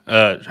life.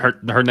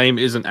 Her name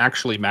isn't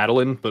actually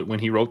Madeline, but when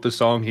he wrote the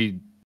song, he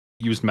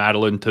used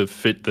Madeline to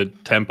fit the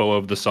tempo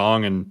of the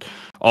song and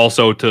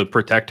also to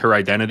protect her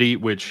identity,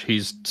 which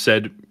he's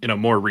said in a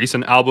more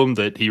recent album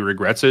that he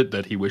regrets it,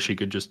 that he wish he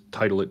could just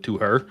title it to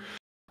her.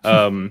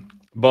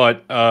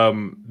 But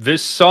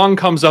this song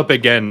comes up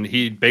again.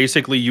 He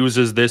basically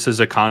uses this as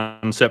a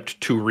concept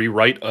to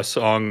rewrite a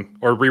song,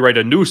 or rewrite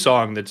a new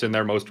song that's in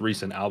their most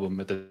recent album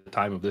at the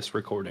time of this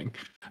recording,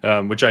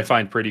 which I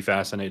find pretty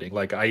fascinating.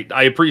 Like,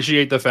 I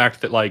appreciate the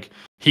fact that, like,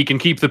 he can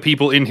keep the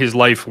people in his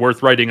life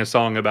worth writing a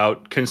song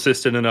about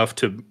consistent enough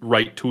to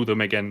write to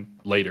them again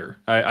later.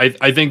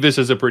 I think this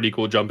is a pretty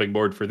cool jumping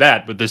board for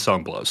that, but this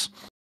song blows.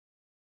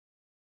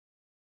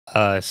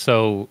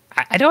 So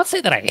I don't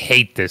say that I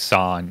hate this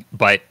song,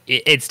 but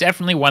it's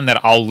definitely one that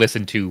I'll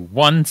listen to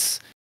once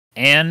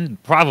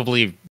and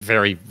probably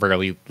very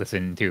rarely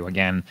listen to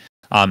again.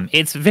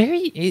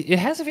 It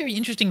has a very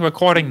interesting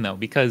recording though,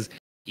 because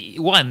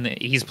one,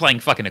 he's playing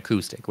fucking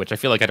acoustic, which I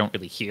feel like I don't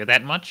really hear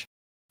that much,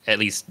 at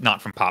least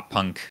not from pop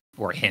punk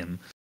or him.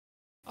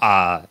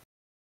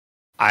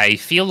 I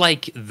feel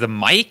like the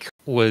mic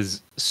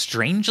was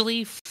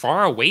strangely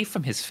far away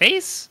from his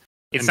face.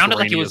 It sounded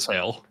like it was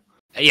hell.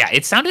 Yeah,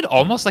 it sounded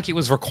almost like it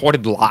was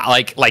recorded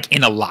like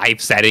in a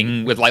live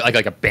setting with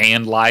like a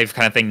band live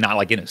kind of thing, not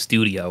like in a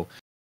studio.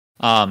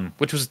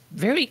 Which was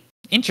very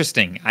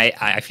interesting.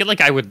 I feel like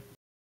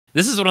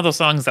this is one of those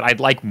songs that I'd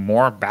like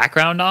more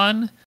background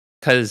on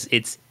because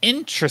it's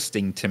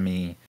interesting to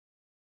me,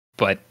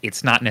 but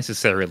it's not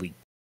necessarily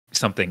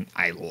something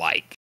I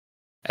like.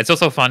 It's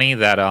also funny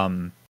that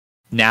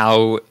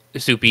now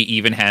Soupy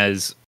even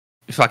has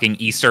fucking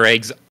Easter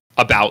eggs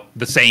about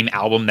the same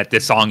album that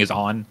this song is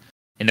on.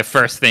 And the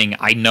first thing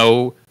I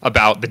know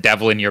about The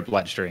Devil in Your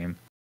Bloodstream,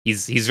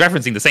 he's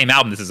referencing the same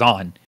album this is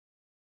on.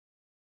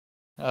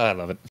 I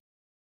love it.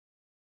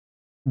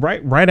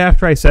 Right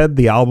after I said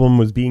the album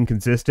was being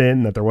consistent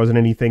and that there wasn't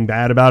anything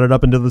bad about it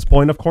up until this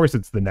point, of course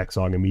it's the next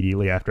song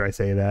immediately after I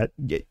say that.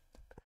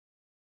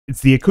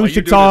 It's the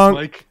acoustic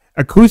song.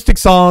 Acoustic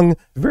song,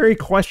 very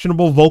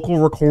questionable vocal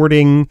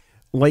recording.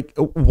 Like,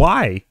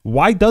 why?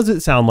 Why does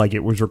it sound like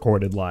it was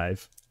recorded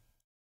live?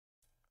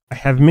 I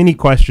have many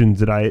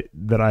questions that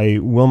I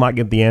will not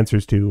get the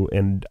answers to,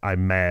 and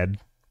I'm mad.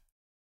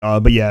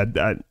 But yeah,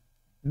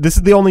 this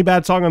is the only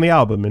bad song on the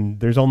album, and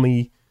there's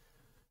only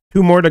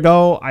 2 more to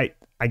go. I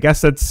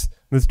guess that's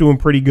doing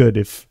pretty good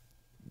if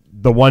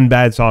the one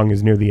bad song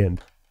is near the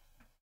end.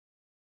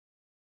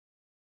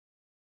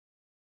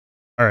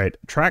 All right,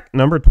 track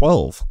number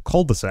 12,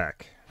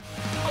 Cul-de-sac.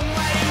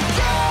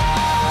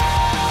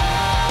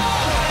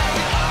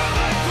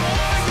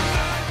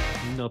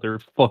 Another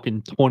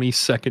fucking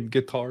 20-second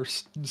guitar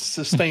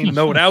sustained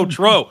note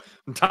outro.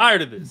 I'm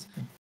tired of this.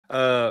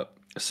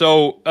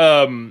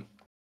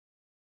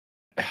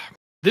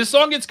 This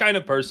song gets kind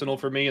of personal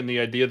for me in the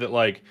idea that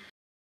like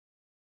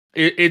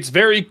it's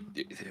very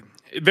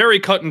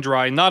cut and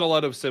dry, not a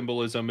lot of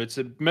symbolism. It's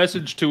a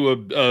message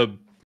to a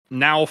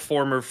now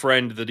former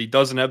friend that he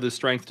doesn't have the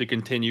strength to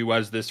continue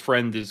as this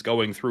friend is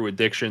going through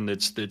addiction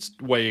that's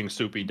weighing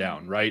Soupy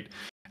down, right?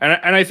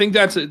 And I think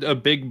that's a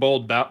big,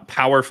 bold,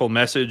 powerful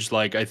message.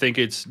 Like, I think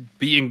it's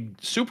being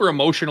super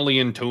emotionally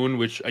in tune,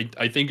 which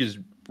I think is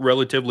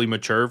relatively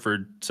mature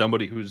for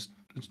somebody who's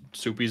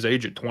Soupy's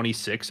age at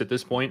 26 at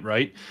this point,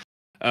 right?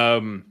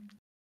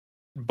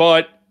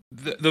 But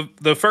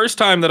the first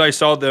time that I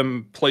saw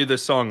them play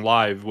this song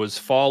live was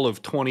fall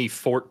of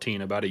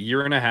 2014, about a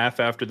year and a half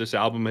after this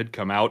album had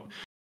come out.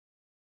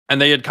 And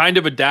they had kind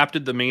of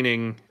adapted the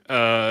meaning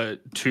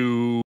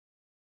to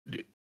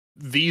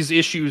these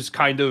issues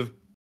kind of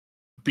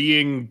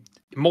being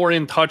more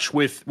in touch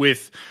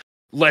with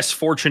less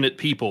fortunate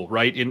people,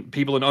 right?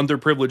 People in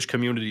underprivileged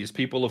communities,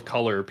 people of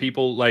color,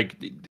 people like,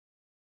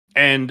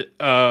 and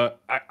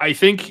I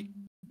think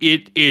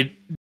it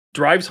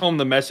drives home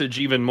the message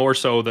even more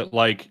so that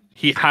like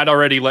he had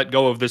already let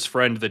go of this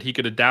friend, that he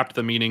could adapt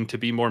the meaning to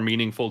be more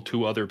meaningful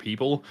to other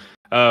people.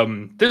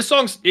 This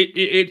song's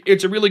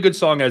it's a really good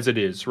song as it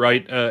is,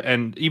 right?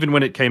 And even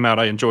when it came out,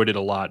 I enjoyed it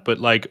a lot. But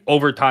like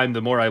over time,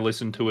 the more I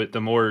listen to it,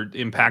 the more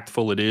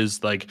impactful it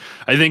is. Like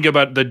I think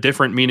about the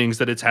different meanings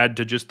that it's had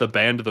to just the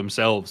band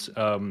themselves,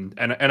 and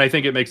I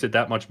think it makes it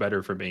that much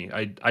better for me.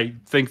 I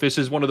think this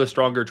is one of the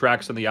stronger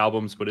tracks in the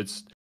albums, but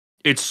it's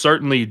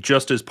certainly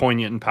just as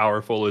poignant and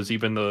powerful as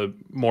even the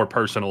more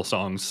personal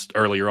songs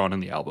earlier on in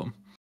the album.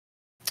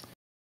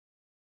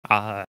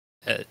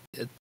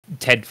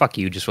 Ted, fuck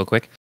you, just real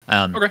quick.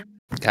 Okay.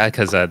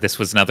 Because this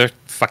was another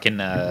fucking...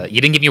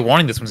 you didn't give me a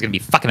warning this one's going to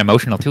be fucking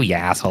emotional too, you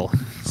asshole.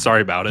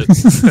 Sorry about it.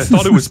 I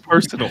thought it was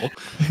personal.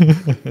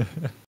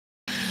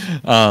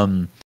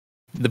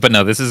 But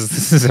no, this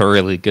is a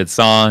really good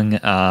song.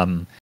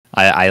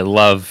 I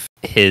love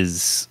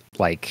his,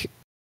 like...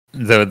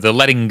 The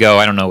letting go,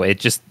 I don't know,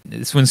 it's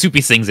when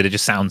Soupy sings it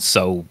just sounds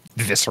so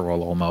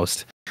visceral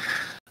almost.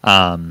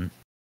 Yeah,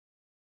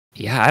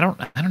 I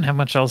don't have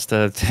much else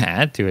to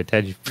add to it,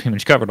 Ted. You pretty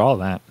much covered all of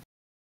that.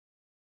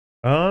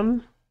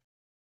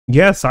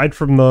 Yeah, aside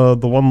from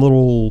the one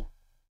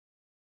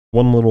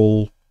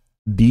little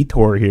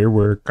detour here,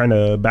 we're kind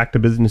of back to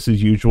business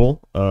as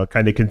usual.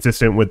 Kind of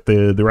consistent with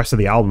the rest of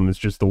the album. It's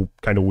just the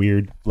kind of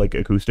weird like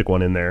acoustic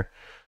one in there.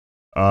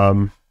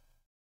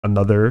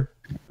 Another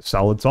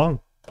solid song.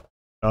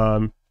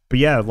 But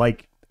yeah,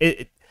 like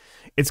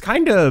it's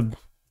kind of,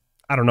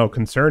 I don't know,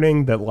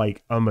 concerning that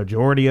like a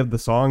majority of the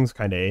songs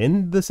kind of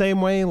end the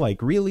same way.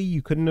 Like, really,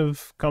 you couldn't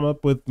have come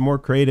up with more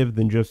creative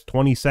than just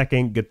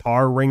 20-second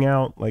guitar ring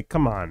out? Like,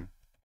 come on.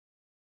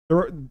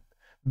 The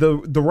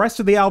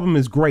rest of the album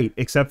is great,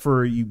 except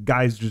for you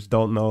guys just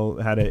don't know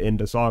how to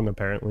end a song,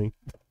 apparently.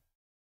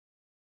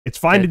 It's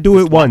fine to do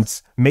it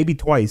once, maybe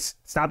twice.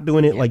 Stop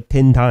doing it like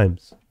 10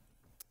 times.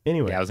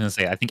 Anyway, Yeah, I was gonna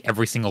say, I think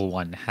every single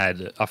one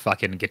had a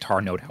fucking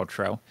guitar note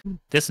outro.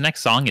 This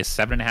next song is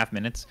 7.5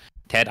 minutes.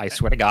 Ted, I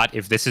swear to God,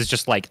 if this is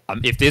just like,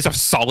 if there's a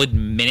solid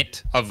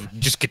minute of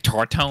just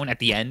guitar tone at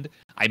the end,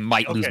 I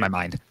might lose my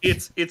mind.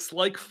 It's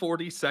like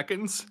 40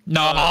 seconds.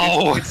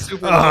 No! It's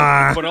super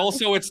long, but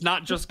also it's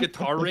not just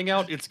guitar ring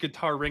out, it's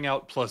guitar ring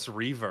out plus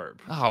reverb.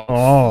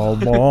 Oh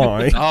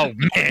boy. Oh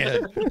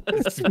man,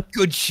 this is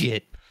good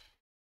shit.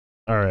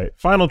 All right,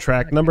 final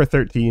track, number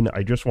 13,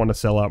 I Just Want to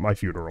Sell Out My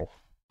Funeral.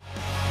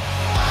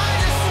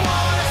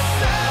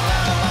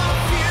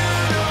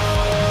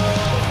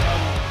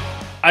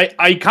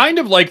 I kind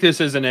of like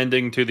this as an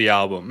ending to the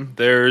album.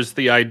 There's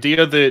the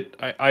idea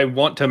that I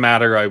want to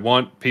matter. I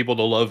want people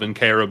to love and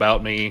care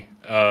about me.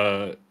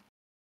 I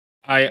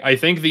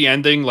think the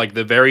ending, like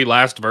the very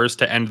last verse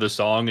to end the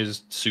song,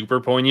 is super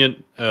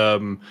poignant.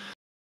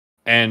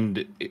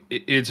 And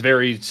it's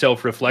very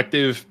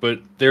self-reflective, but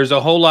there's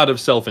a whole lot of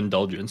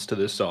self-indulgence to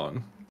this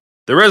song.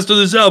 The rest of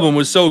this album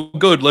was so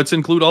good, let's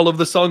include all of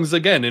the songs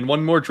again in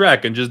one more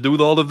track and just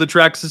do all of the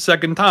tracks a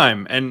second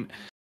time. And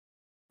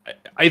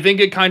I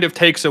think it kind of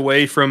takes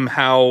away from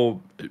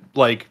how,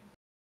 like,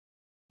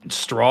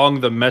 strong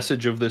the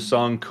message of this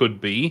song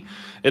could be.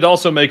 It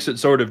also makes it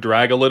sort of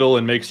drag a little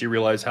and makes you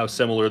realize how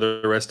similar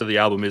the rest of the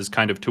album is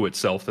kind of to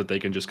itself, that they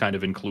can just kind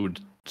of include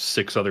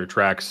 6 other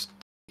tracks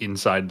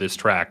inside this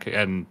track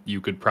and you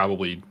could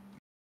probably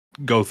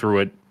go through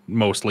it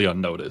mostly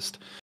unnoticed.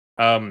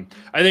 I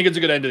think it's a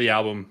good end to the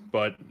album,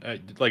 but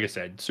like I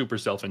said, super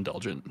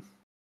self-indulgent.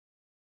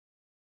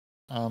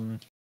 I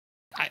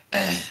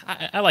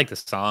like the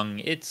song.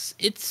 It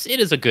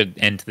is a good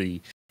end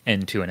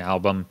to an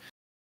album.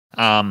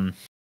 Yeah,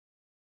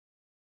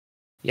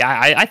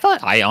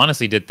 I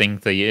honestly did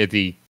think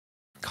the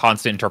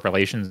constant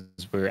interpolations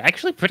were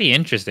actually pretty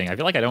interesting. I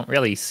feel like I don't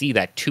really see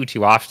that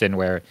too often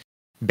where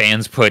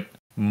bands put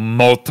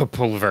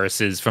multiple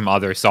verses from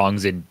other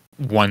songs in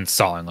one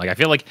song. Like, I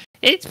feel like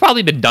it's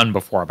probably been done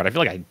before, but I feel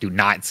like I do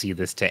not see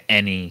this to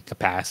any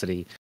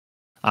capacity.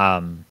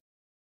 God,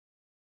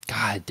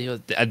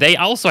 they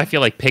also, I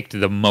feel like, picked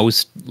the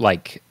most,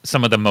 like,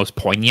 some of the most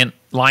poignant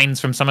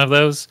lines from some of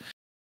those.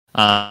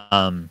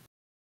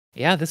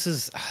 Yeah, this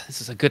is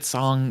a good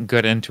song,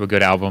 good end to a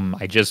good album.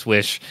 I just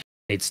wish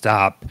they'd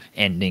stop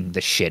ending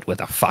the shit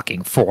with a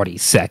fucking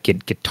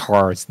 40-second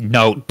guitar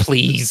note,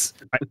 please.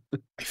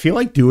 I feel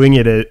like doing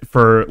it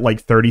for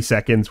like 30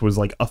 seconds was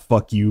like a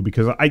fuck you,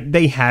 because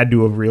they had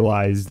to have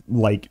realized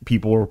like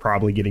people were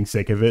probably getting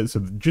sick of it. So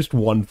just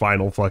one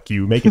final fuck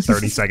you, make it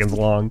 30 seconds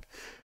long.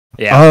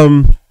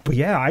 Yeah. But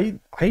yeah, I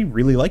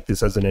really like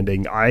this as an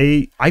ending.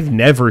 I've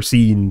never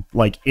seen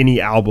like any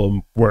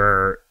album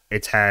where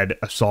it's had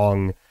a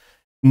song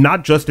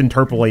not just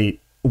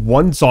interpolate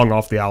one song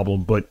off the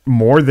album, but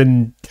more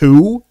than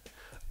 2.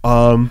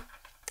 I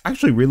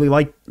actually really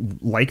like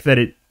that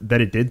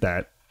it did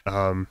that.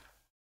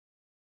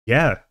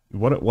 Yeah,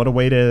 what a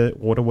way to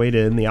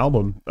end the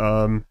album.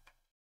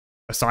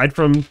 Aside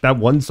from that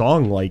one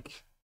song,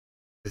 like,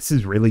 this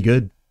is really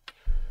good.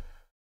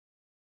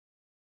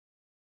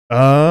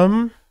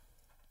 Oh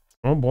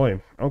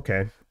boy.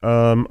 Okay.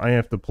 I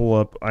have to pull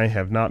up. I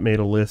have not made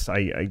a list.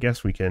 I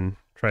guess we can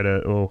try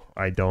to. Oh,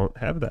 I don't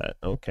have that.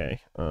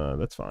 Okay.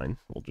 That's fine.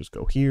 We'll just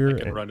go here. I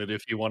can run it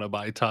if you want to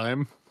buy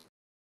time.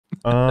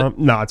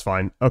 No, it's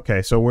fine.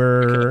 Okay, so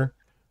we're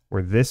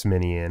this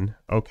many in.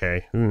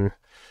 Okay.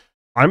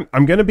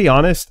 I'm gonna be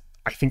honest.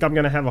 I think I'm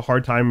gonna have a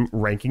hard time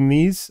ranking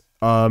these.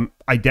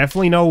 I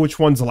definitely know which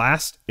one's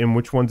last and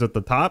which one's at the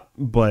top,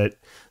 but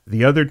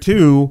the other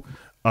 2,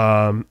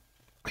 I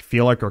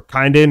feel like are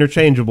kind of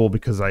interchangeable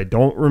because I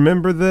don't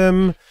remember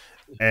them,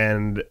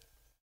 and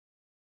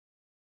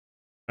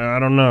I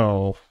don't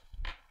know.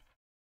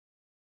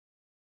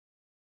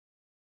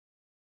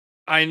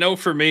 I know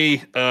for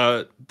me,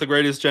 The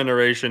Greatest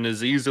Generation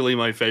is easily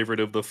my favorite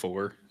of the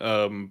 4.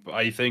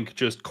 I think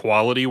just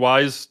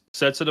quality-wise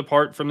sets it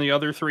apart from the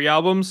other 3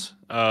 albums,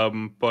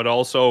 but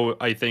also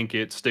I think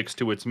it sticks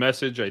to its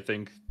message. I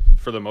think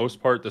for the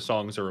most part, the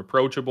songs are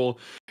approachable.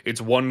 It's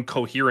one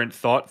coherent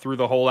thought through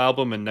the whole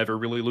album and never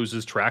really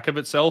loses track of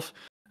itself.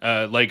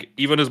 Like,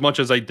 even as much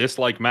as I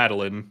dislike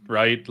Madeline,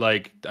 right?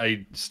 Like,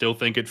 I still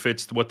think it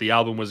fits what the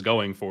album was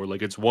going for.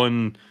 Like, it's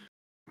one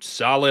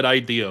solid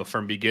idea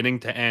from beginning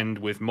to end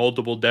with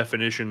multiple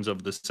definitions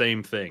of the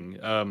same thing.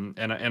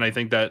 And I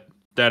think that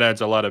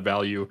adds a lot of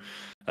value.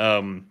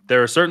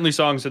 There are certainly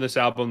songs in this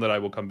album that I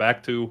will come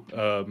back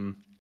to.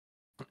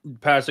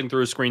 Passing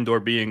Through a Screen Door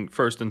being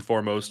first and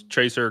foremost,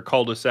 Chaser,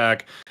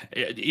 Cul-de-sac,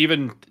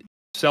 even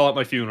Sell at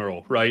My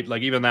Funeral, right?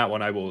 Like, even that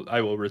one I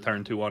will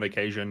return to on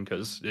occasion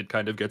because it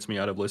kind of gets me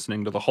out of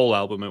listening to the whole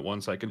album at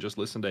once. I can just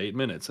listen to 8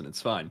 minutes and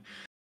it's fine.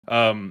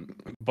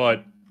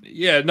 But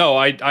Yeah, no,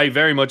 I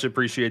very much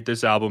appreciate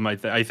this album.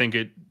 I think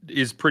it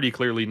is pretty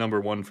clearly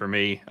number one for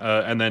me.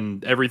 And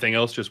then everything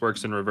else just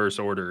works in reverse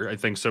order. I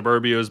think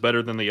Suburbia is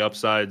better than the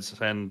Upsides,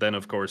 and then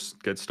of course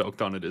Get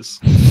Stoked on It is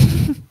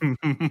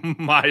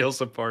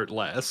miles apart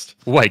last.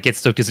 What? Get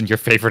Stoked isn't your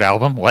favorite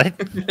album? What?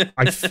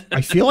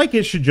 I feel like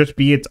it should just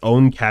be its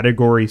own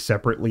category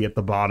separately at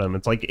the bottom.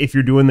 It's like if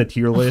you're doing the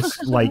tier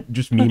list, like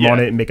just meme on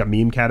it and make a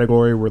meme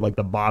category where like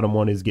the bottom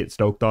one is Get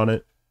Stoked on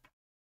It.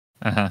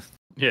 Uh-huh.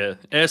 Yeah,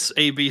 S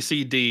A B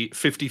C D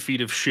 50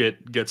 feet of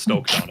shit. Get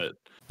Stoked on It.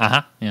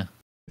 Yeah.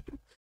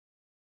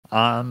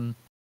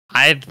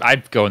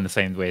 I'd go in the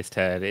same way as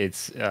Ted.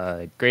 It's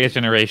Greatest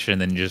Generation,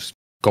 then just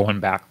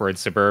going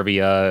backwards,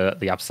 Suburbia,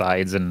 the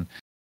Upsides, and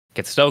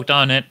Get Stoked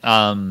on It.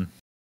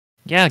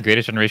 Yeah,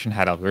 Greatest Generation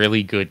had a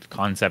really good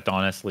concept,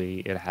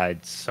 honestly. It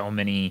had so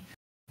many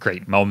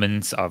great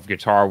moments of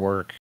guitar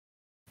work,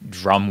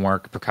 drum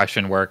work,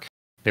 percussion work.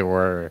 There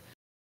were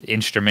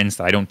instruments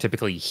that I don't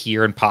typically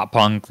hear in pop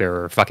punk. There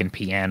were fucking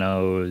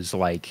pianos,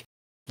 like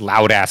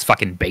loud ass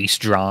fucking bass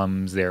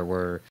drums. There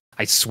were,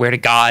 I swear to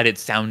God, it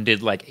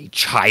sounded like a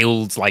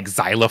child's like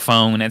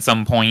xylophone at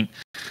some point.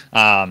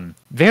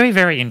 Very,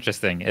 very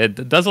interesting.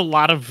 It does a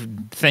lot of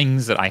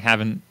things that I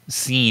haven't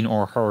seen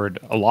or heard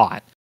a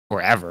lot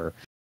or ever.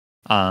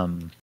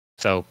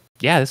 So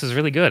yeah, this is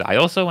really good. I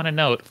also want to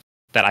note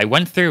that I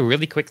went through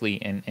really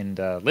quickly and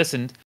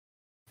listened.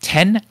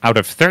 10 out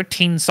of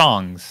 13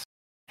 songs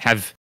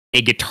have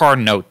a guitar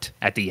note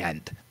at the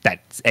end that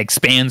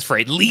expands for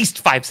at least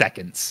 5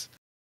 seconds.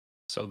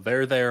 So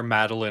there,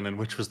 Madeline, and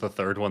which was the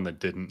third one that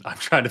didn't? I'm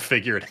trying to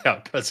figure it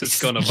out because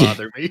it's going to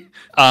bother me.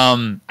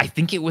 I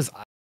think it was,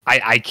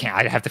 I can't,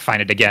 I'd have to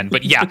find it again.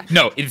 But yeah,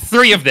 no, it's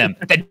 3 of them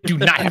that do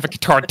not have a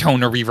guitar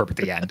tone or reverb at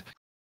the end.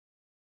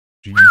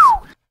 Jeez.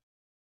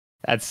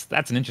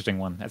 That's an interesting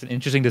one. That's an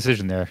interesting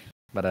decision there.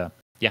 But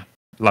yeah,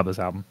 love this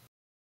album.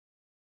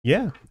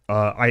 Yeah,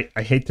 I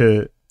hate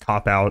to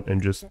cop out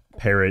and just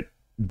parrot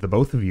the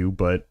both of you,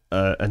 but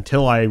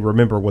until I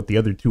remember what the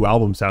other 2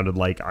 albums sounded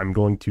like, I'm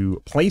going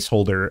to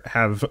placeholder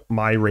have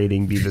my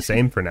rating be the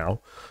same for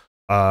now.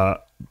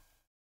 But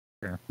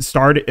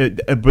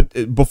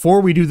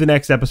before we do the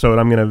next episode,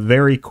 I'm gonna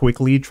very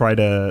quickly try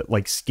to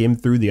like skim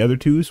through the other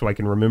 2 so I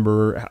can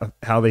remember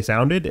how they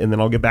sounded, and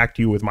then I'll get back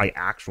to you with my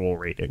actual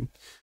rating.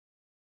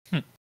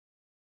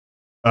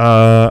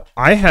 I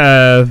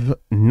have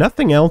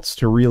nothing else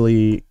to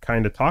really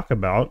kind of talk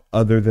about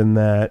other than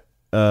that.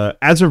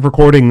 As of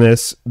recording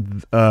this,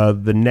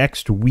 the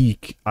next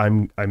week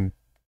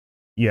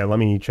let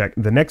me check.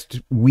 The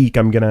next week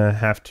I'm gonna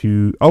have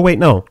to. Oh wait,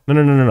 no.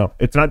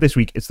 It's not this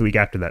week. It's the week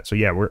after that. So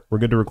yeah, we're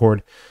good to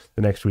record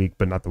the next week,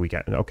 but not the week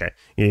after. Okay,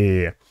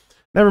 yeah.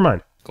 Never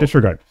mind. Cool.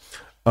 Disregard.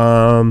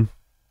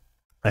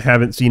 I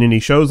haven't seen any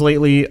shows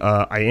lately.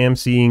 I am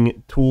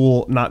seeing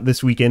Tool not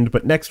this weekend,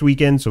 but next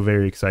weekend, so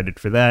very excited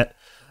for that.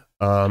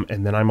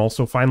 And then I'm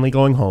also finally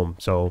going home,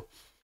 so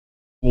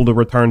cool to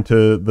return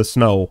to the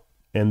snow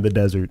and the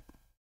desert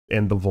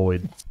and the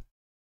void.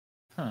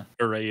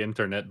 Hooray,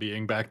 internet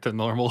being back to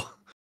normal.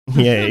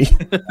 Yay.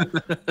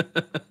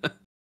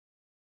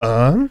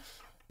 But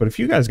if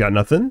you guys got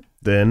nothing,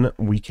 then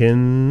we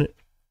can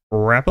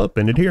wrap up,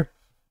 end it here.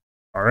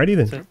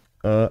 Alrighty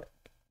then.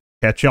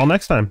 Catch y'all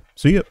next time.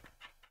 See ya.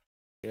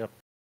 Yep.